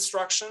lab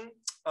instruction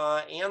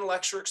and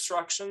lecture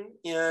instruction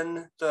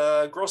in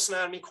the gross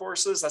anatomy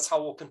courses. That's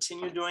how we'll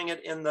continue doing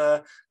it in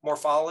the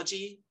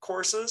morphology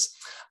courses.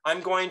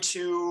 I'm going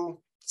to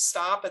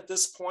stop at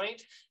this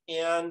point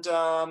and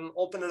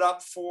open it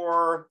up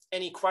for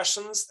any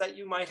questions that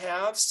you might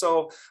have.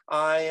 So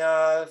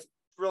I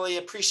really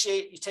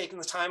appreciate you taking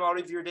the time out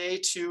of your day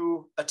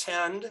to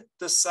attend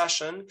this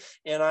session.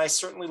 And I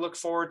certainly look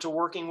forward to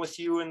working with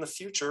you in the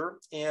future.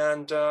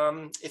 And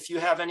if you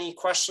have any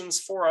questions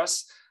for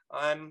us,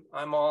 I'm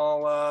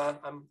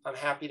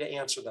happy to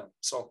answer them.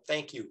 So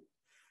thank you.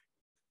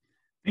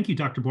 Thank you,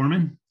 Dr.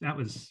 Borman. That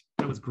was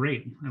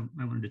great.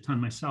 I learned a ton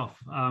myself.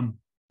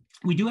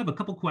 We do have a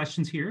couple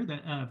questions here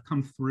that have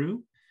come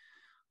through.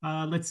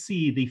 Let's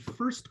see. The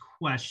first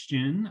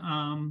question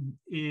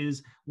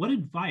is, what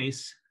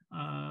advice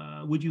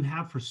would you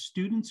have for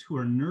students who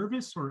are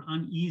nervous or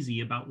uneasy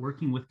about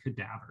working with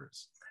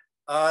cadavers?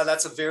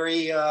 That's a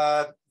very,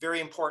 very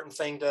important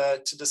thing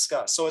to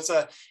discuss. So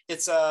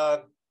it's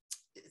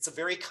a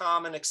very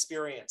common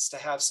experience to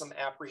have some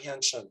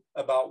apprehension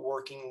about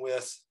working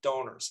with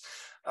donors.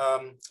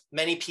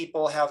 Many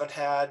people haven't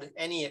had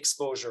any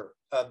exposure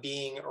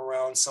being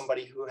around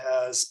somebody who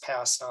has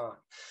passed on,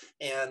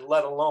 and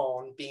let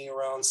alone being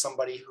around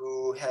somebody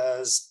who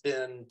has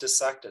been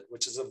dissected,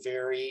 which is a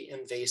very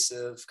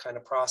invasive kind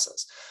of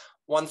process.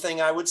 One thing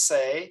I would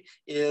say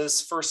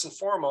is, first and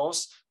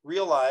foremost,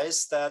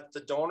 realize that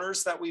the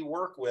donors that we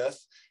work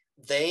with,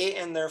 they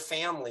and their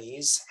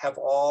families have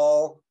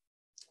all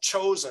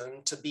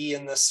chosen to be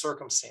in this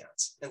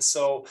circumstance. And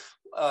so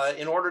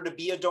in order to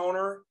be a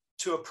donor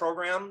to a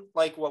program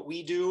like what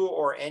we do,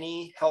 or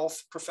any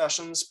health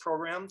professions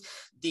program,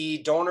 the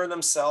donor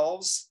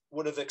themselves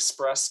would have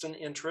expressed an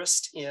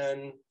interest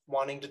in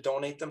wanting to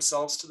donate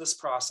themselves to this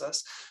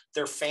process.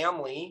 Their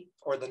family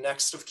or the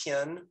next of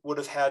kin would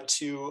have had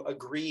to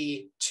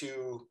agree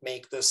to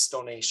make this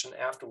donation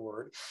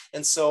afterward.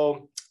 And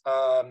so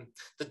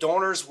the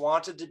donors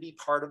wanted to be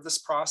part of this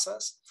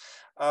process.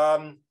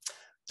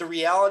 The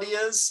reality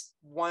is,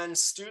 when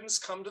students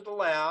come to the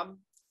lab,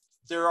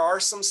 there are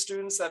some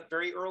students that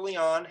very early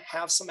on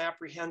have some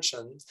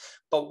apprehension,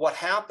 but what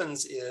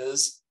happens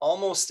is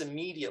almost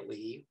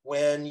immediately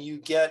when you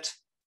get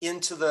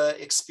into the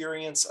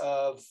experience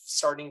of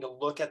starting to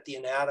look at the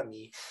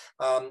anatomy,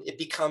 it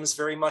becomes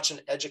very much an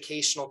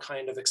educational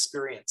kind of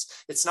experience.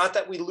 It's not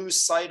that we lose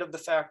sight of the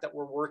fact that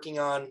we're working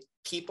on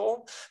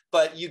people,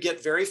 but you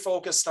get very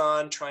focused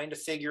on trying to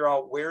figure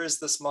out, where is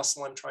this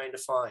muscle I'm trying to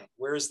find?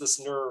 Where is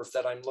this nerve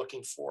that I'm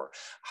looking for?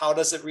 How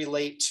does it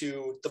relate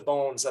to the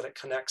bones that it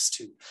connects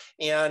to?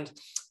 And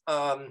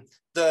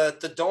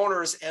the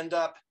donors end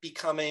up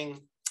becoming,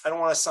 I don't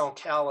want to sound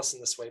callous in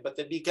this way, but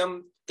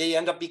they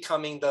end up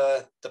becoming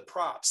the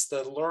props,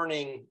 the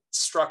learning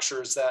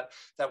structures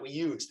that we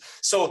use.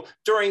 So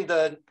during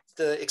the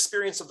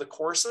experience of the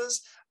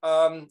courses,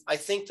 I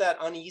think that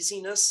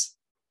uneasiness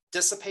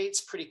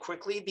dissipates pretty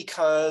quickly,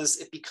 because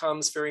it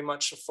becomes very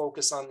much a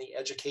focus on the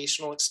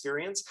educational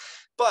experience.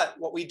 But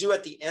what we do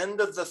at the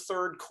end of the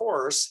third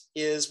course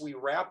is we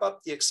wrap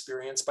up the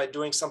experience by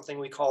doing something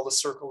we call the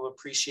circle of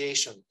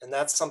appreciation. And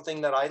that's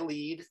something that I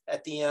lead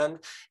at the end.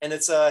 And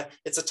it's a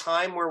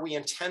time where we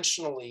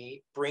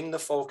intentionally bring the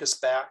focus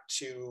back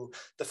to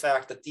the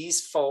fact that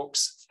these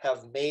folks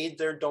have made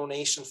their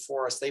donation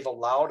for us. They've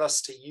allowed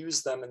us to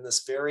use them in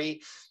this very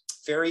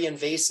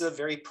invasive,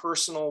 very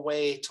personal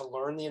way to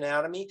learn the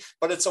anatomy,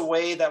 but it's a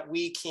way that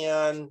we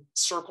can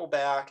circle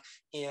back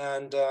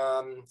and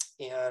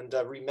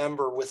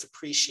remember with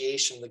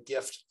appreciation the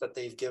gift that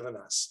they've given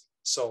us.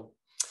 So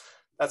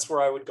that's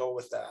where I would go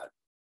with that.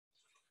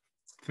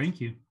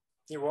 Thank you.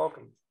 You're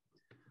welcome.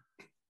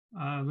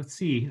 Let's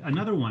see,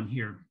 another one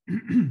here.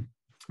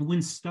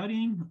 When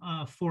studying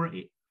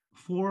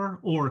for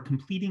or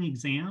completing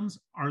exams,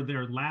 are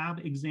there lab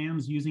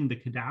exams using the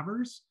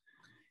cadavers?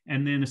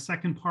 And then a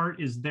second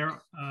part, is there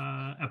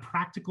a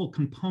practical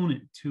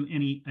component to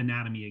any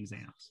anatomy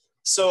exams?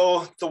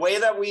 So the way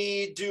that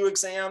we do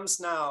exams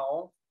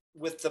now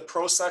with the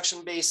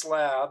pro-section based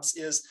labs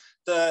is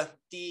the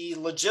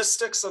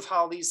logistics of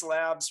how these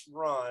labs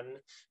run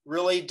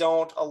really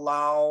don't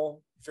allow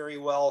very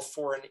well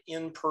for an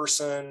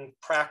in-person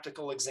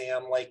practical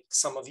exam like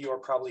some of you are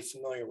probably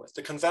familiar with.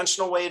 The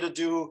conventional way to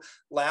do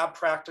lab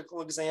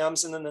practical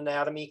exams in an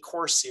anatomy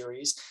course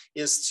series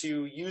is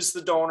to use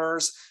the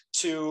donors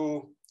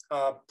to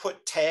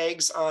put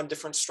tags on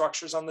different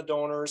structures on the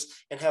donors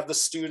and have the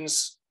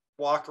students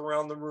walk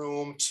around the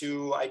room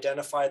to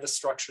identify the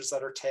structures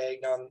that are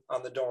tagged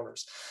on the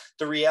donors.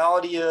 The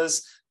reality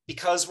is,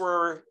 because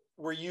we're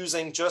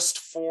using just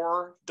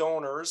 4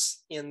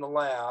 donors in the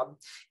lab,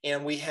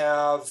 and we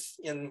have,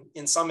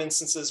 in some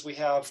instances, we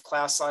have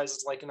class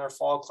sizes, like in our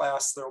fall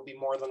class, there will be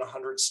more than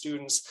 100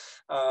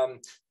 students.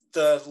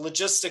 The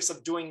logistics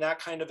of doing that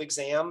kind of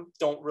exam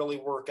don't really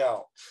work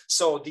out.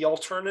 So the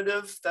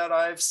alternative that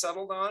I've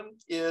settled on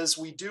is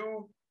we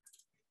do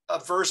a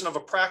version of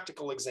a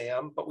practical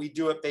exam, but we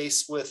do it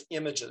based with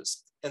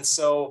images. And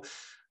so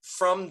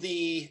from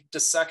the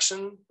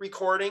dissection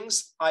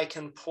recordings, I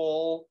can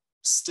pull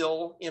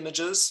still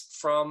images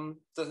from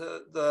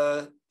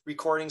the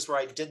recordings where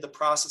I did the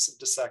process of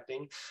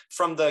dissecting.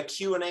 From the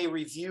Q&A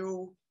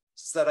review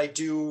that I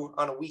do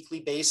on a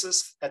weekly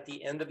basis at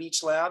the end of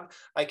each lab,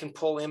 I can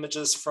pull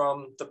images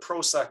from the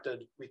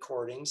prosected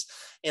recordings.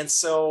 And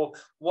so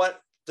what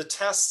the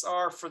tests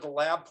are for the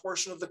lab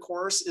portion of the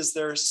course is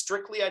they're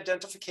strictly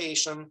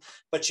identification,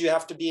 but you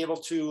have to be able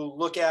to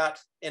look at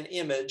an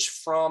image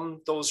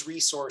from those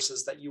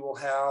resources that you will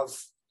have,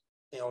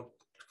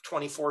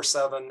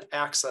 24/7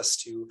 access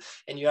to,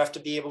 and you have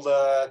to be able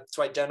to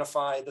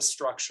identify the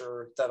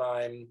structure that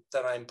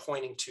I'm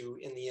pointing to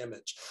in the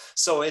image.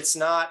 So it's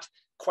not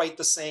quite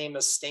the same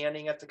as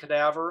standing at the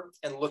cadaver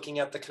and looking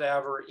at the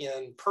cadaver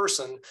in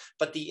person,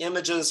 but the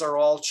images are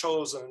all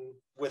chosen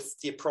with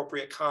the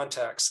appropriate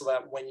context so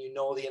that when you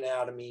know the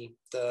anatomy,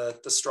 the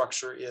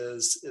structure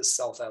is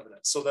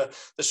self-evident. So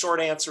the short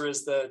answer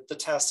is the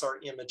tests are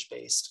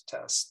image-based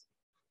tests.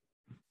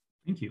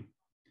 Thank you.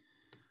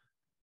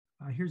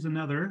 Here's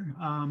another.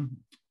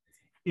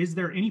 Is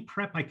there any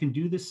prep I can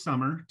do this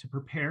summer to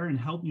prepare and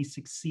help me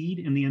succeed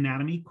in the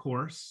anatomy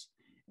course?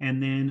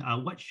 And then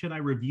what should I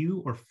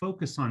review or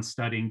focus on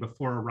studying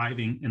before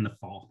arriving in the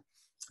fall?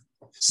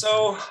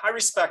 So I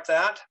respect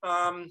that.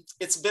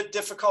 It's a bit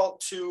difficult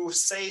to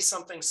say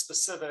something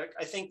specific.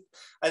 I think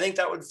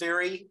that would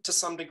vary to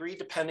some degree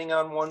depending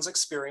on one's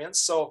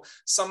experience. So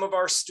some of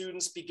our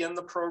students begin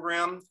the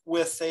program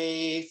with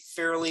a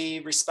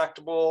fairly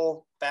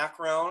respectable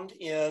background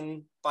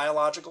in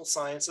biological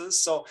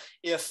sciences. So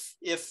if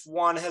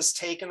one has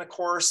taken a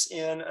course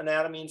in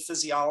anatomy and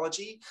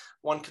physiology,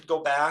 one could go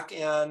back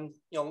and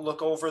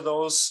look over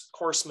those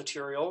course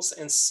materials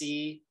and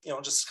see,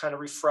 just kind of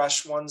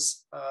refresh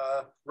one's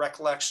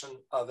recollection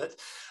of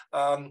it.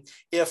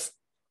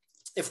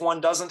 If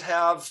one doesn't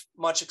have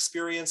much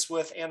experience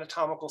with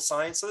anatomical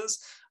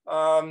sciences,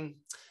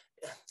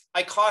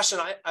 I caution,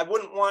 I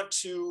wouldn't want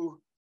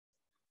to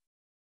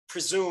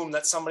presume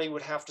that somebody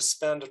would have to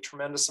spend a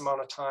tremendous amount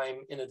of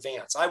time in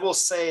advance. I will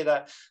say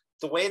that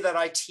the way that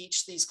I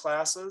teach these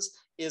classes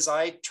is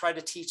I try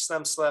to teach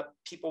them so that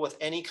people with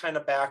any kind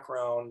of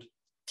background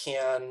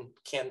can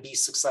be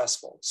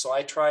successful. So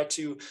I try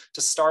to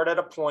start at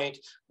a point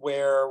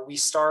where we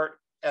start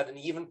at an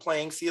even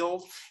playing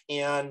field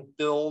and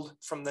build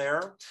from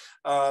there.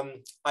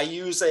 I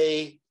use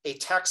a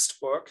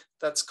textbook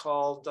that's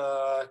called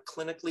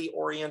Clinically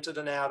Oriented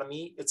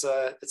Anatomy. It's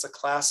a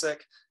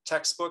classic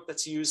textbook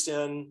that's used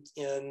in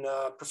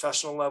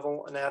professional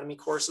level anatomy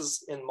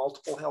courses in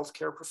multiple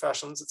healthcare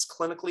professions. It's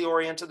Clinically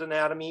Oriented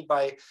Anatomy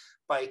by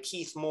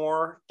Keith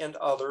Moore and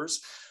others.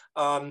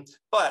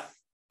 But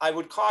I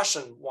would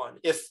caution one,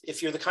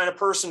 if you're the kind of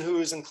person who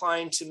is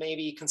inclined to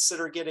maybe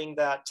consider getting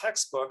that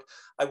textbook,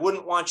 I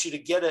wouldn't want you to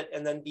get it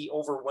and then be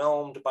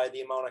overwhelmed by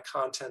the amount of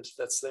content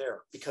that's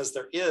there, because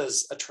there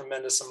is a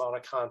tremendous amount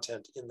of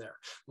content in there,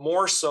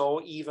 more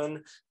so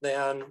even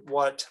than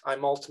what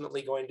I'm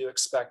ultimately going to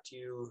expect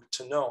you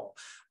to know.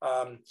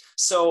 I'm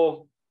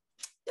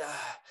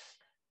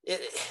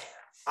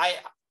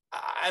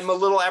a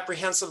little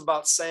apprehensive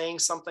about saying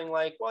something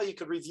like, well, you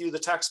could review the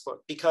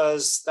textbook,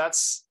 because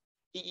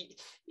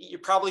you're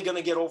probably going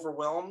to get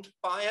overwhelmed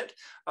by it.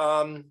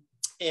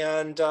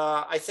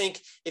 I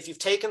think if you've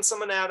taken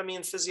some anatomy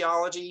and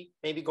physiology,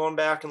 maybe going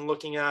back and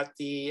looking at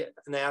the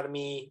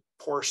anatomy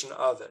portion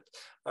of it.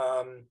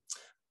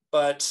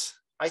 But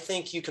I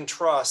think you can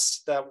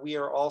trust that we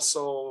are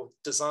also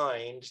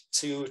designed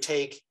to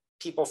take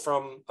people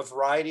from a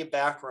variety of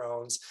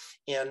backgrounds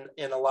and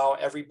allow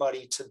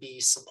everybody to be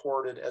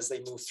supported as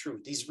they move through.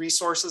 These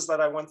resources that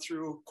I went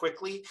through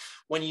quickly,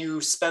 when you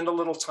spend a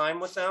little time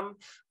with them,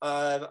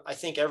 I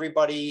think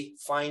everybody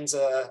finds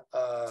a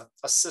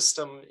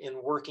system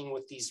in working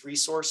with these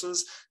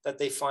resources that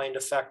they find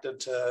effective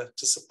to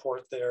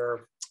support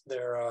their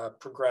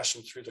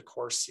progression through the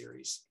course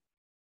series.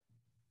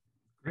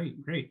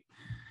 Great.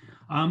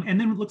 And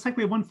then it looks like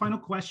we have one final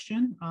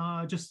question.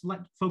 Just let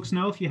folks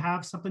know if you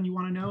have something you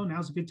want to know,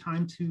 now's a good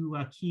time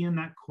to key in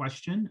that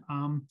question.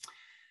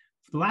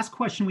 The last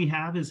question we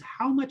have is,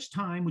 how much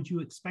time would you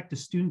expect a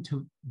student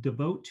to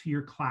devote to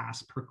your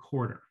class per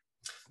quarter?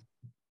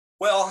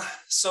 Well,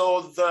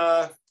 so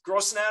the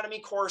gross anatomy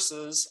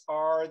courses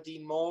are the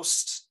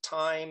most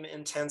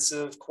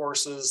time-intensive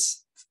courses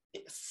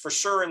for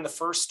sure in the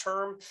first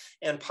term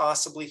and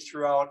possibly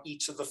throughout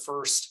each of the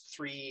first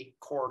 3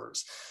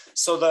 quarters.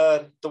 So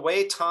the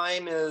way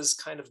time is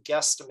kind of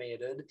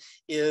guesstimated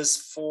is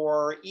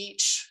for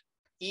each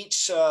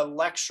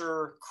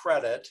lecture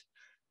credit,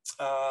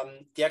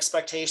 the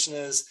expectation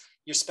is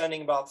you're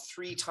spending about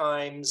 3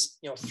 times,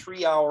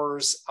 3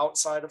 hours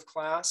outside of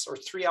class, or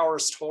 3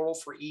 hours total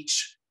for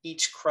each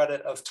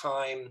credit of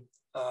time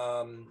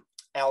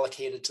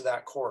allocated to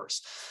that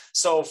course.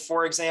 So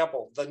for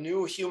example, the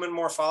new human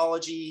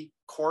morphology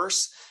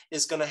course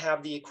is going to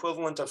have the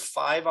equivalent of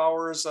 5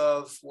 hours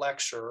of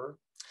lecture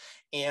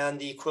and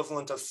the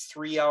equivalent of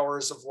 3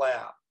 hours of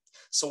lab.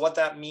 So what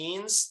that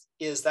means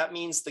is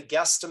the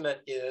guesstimate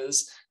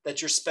is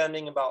that you're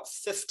spending about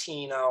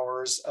 15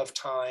 hours of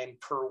time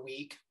per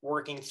week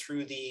working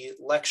through the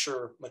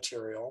lecture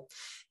material.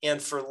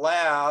 And for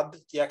lab,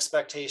 the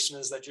expectation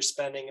is that you're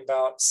spending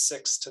about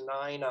 6 to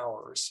 9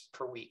 hours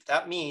per week.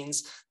 That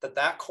means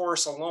that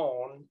course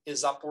alone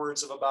is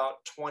upwards of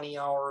about 20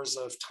 hours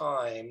of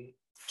time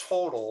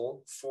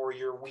total for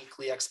your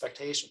weekly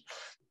expectation.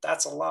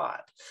 That's a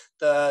lot.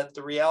 The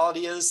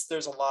reality is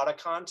there's a lot of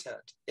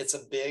content. It's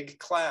a big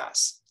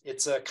class.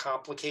 It's a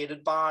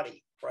complicated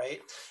body,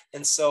 right?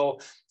 And so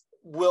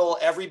will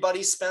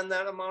everybody spend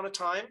that amount of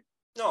time?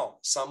 No,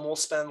 some will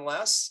spend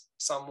less,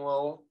 some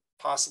will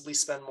possibly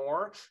spend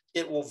more.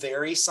 It will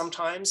vary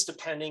sometimes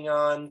depending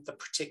on the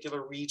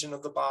particular region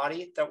of the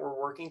body that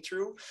we're working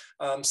through.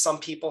 Some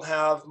people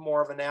have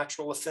more of a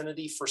natural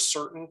affinity for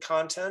certain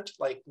content,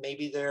 like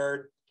maybe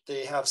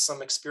they have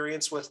some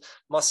experience with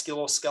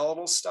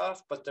musculoskeletal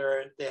stuff, but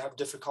they have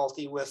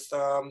difficulty with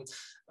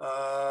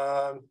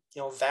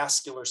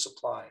vascular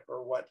supply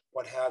or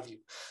what have you.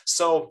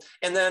 So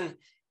and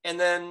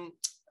then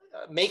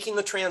making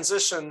the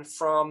transition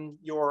from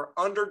your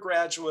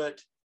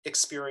undergraduate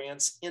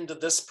experience into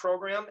this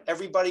program,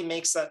 everybody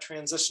makes that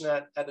transition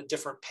at a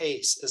different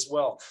pace as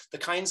well. The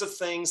kinds of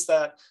things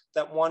that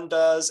one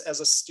does as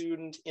a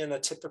student in a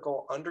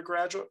typical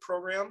undergraduate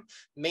program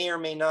may or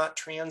may not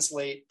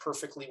translate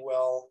perfectly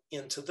well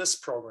into this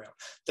program.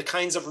 The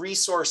kinds of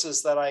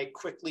resources that I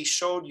quickly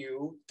showed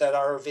you that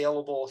are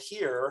available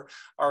here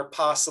are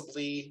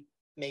possibly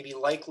maybe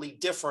likely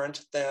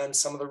different than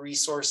some of the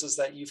resources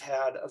that you've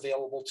had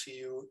available to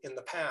you in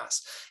the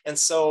past. And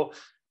so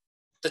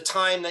the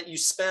time that you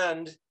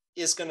spend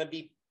is going to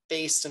be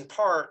based in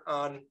part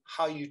on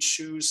how you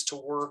choose to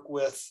work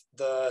with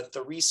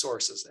the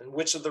resources and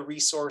which of the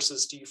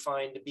resources do you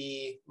find to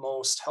be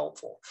most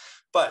helpful.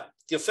 But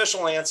the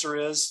official answer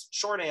is,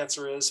 short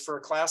answer is, for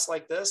a class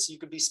like this, you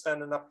could be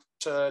spending up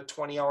to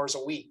 20 hours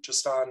a week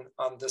just on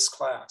this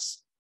class.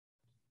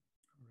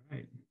 All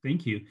right,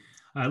 thank you.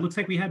 Looks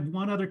like we had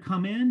one other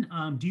come in.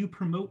 Do you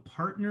promote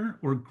partner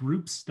or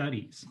group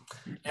studies?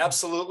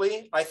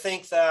 Absolutely. I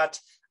think that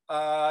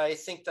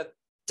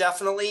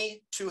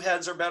definitely 2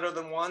 heads are better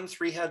than 1,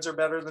 3 heads are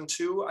better than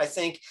 2. I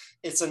think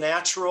it's a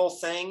natural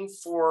thing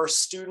for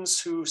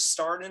students who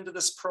start into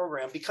this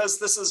program, because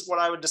this is what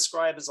I would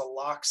describe as a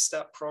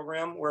lockstep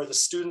program where the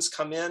students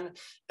come in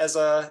as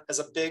a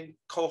big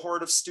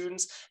cohort of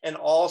students, and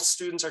all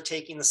students are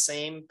taking the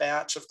same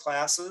batch of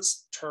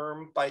classes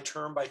term by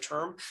term by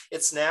term.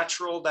 It's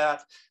natural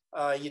that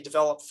you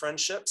develop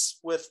friendships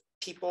with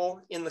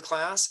people in the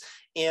class.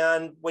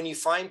 And when you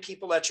find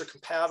people that you're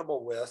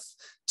compatible with,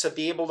 to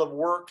be able to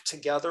work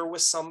together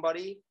with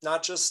somebody,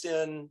 not just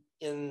in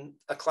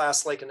a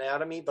class like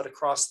anatomy, but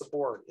across the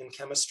board in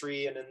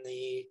chemistry and in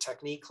the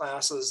technique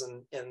classes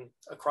and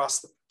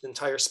across the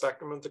entire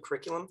spectrum of the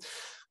curriculum,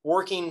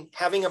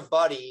 having a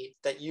buddy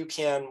that you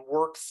can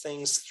work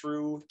things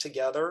through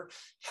together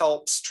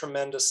helps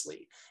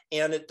tremendously.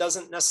 And it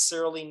doesn't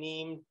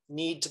necessarily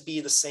need to be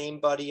the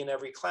same buddy in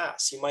every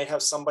class. You might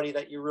have somebody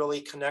that you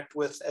really connect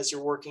with as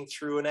you're working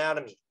through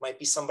anatomy. It might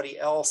be somebody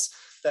else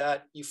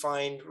that you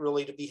find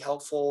really to be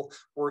helpful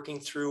working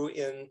through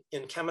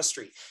in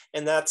chemistry.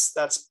 And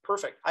that's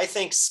perfect. I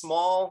think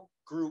small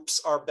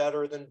groups are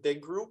better than big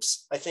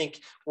groups. I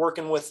think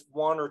working with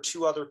 1 or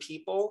 2 other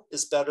people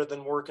is better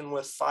than working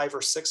with 5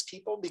 or 6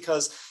 people,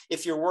 because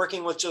if you're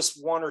working with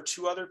just 1 or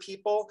 2 other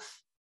people,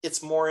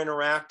 it's more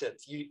interactive.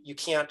 You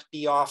can't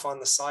be off on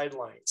the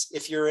sidelines.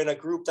 If you're in a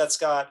group that's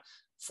got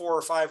 4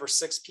 or 5 or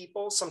 6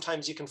 people,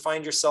 sometimes you can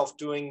find yourself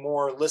doing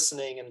more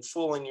listening and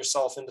fooling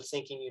yourself into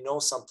thinking you know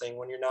something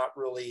when you're not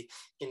really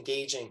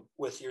engaging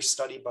with your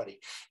study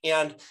buddy.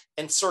 And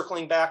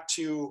circling back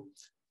to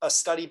a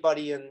study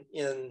buddy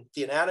in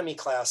the anatomy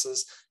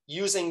classes,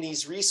 using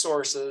these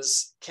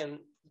resources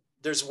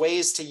there's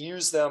ways to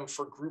use them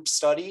for group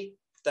study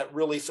that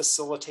really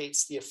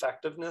facilitates the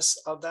effectiveness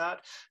of that.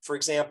 For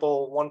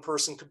example, one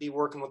person could be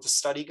working with the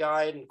study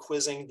guide and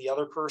quizzing the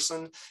other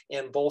person,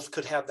 and both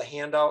could have the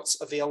handouts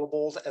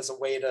available as a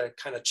way to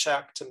kind of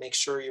check to make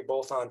sure you're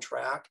both on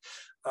track.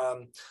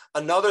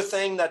 Another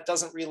thing that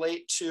doesn't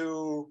relate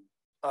to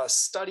a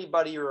study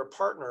buddy or a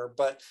partner,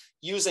 but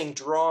using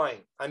drawing.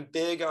 I'm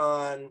big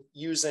on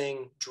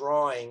using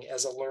drawing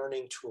as a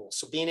learning tool.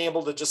 So being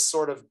able to just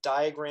sort of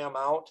diagram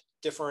out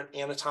different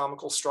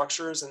anatomical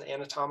structures and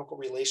anatomical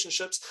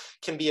relationships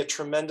can be a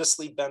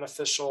tremendously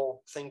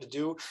beneficial thing to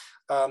do.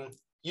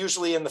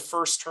 Usually in the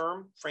first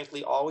term,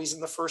 frankly, always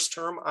in the first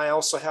term. I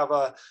also have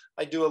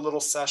I do a little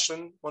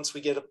session once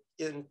we get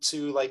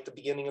into like the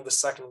beginning of the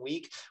second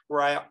week,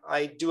 where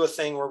I do a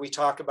thing where we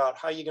talk about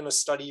how you're going to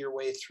study your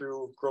way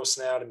through gross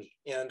anatomy.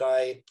 And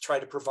I try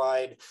to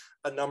provide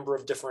a number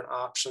of different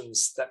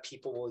options that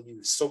people will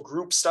use. So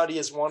group study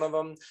is one of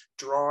them.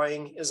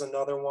 Drawing is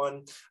another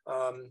one.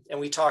 And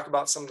we talk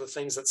about some of the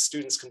things that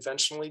students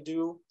conventionally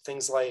do,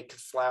 things like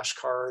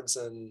flashcards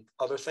and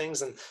other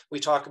things. And we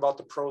talk about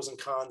the pros and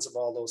cons of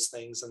all those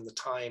things and the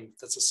time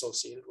that's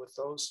associated with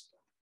those.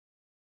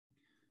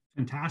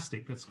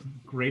 Fantastic. That's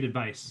great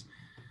advice.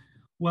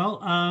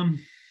 Well,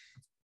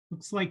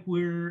 looks like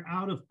we're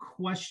out of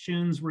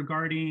questions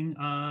regarding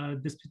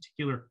this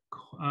particular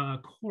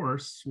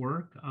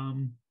coursework.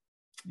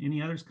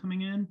 Any others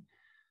coming in?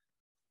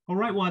 All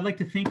right. Well, I'd like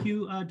to thank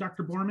you,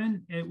 Dr.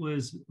 Borman. It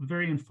was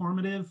very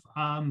informative.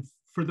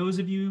 For those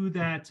of you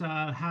that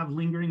have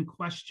lingering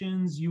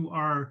questions, you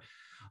are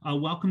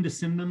welcome to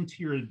send them to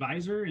your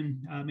advisor, and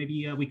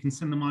maybe we can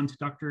send them on to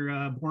Dr.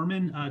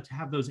 Borman to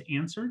have those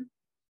answered.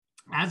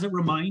 As a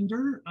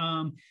reminder,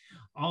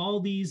 all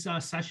these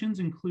sessions,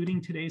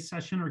 including today's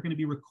session, are going to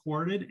be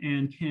recorded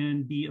and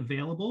can be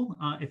available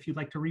if you'd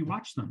like to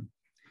rewatch them.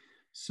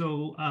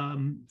 So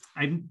I'm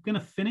going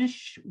to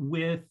finish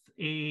with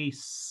a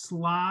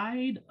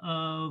slide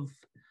of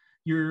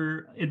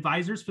your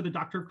advisors for the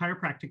Doctor of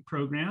Chiropractic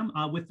program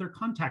with their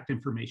contact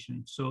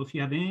information. So if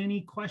you have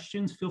any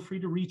questions, feel free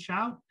to reach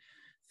out.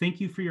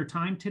 Thank you for your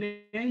time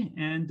today,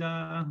 and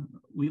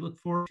we look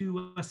forward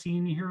to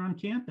seeing you here on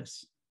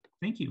campus.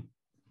 Thank you.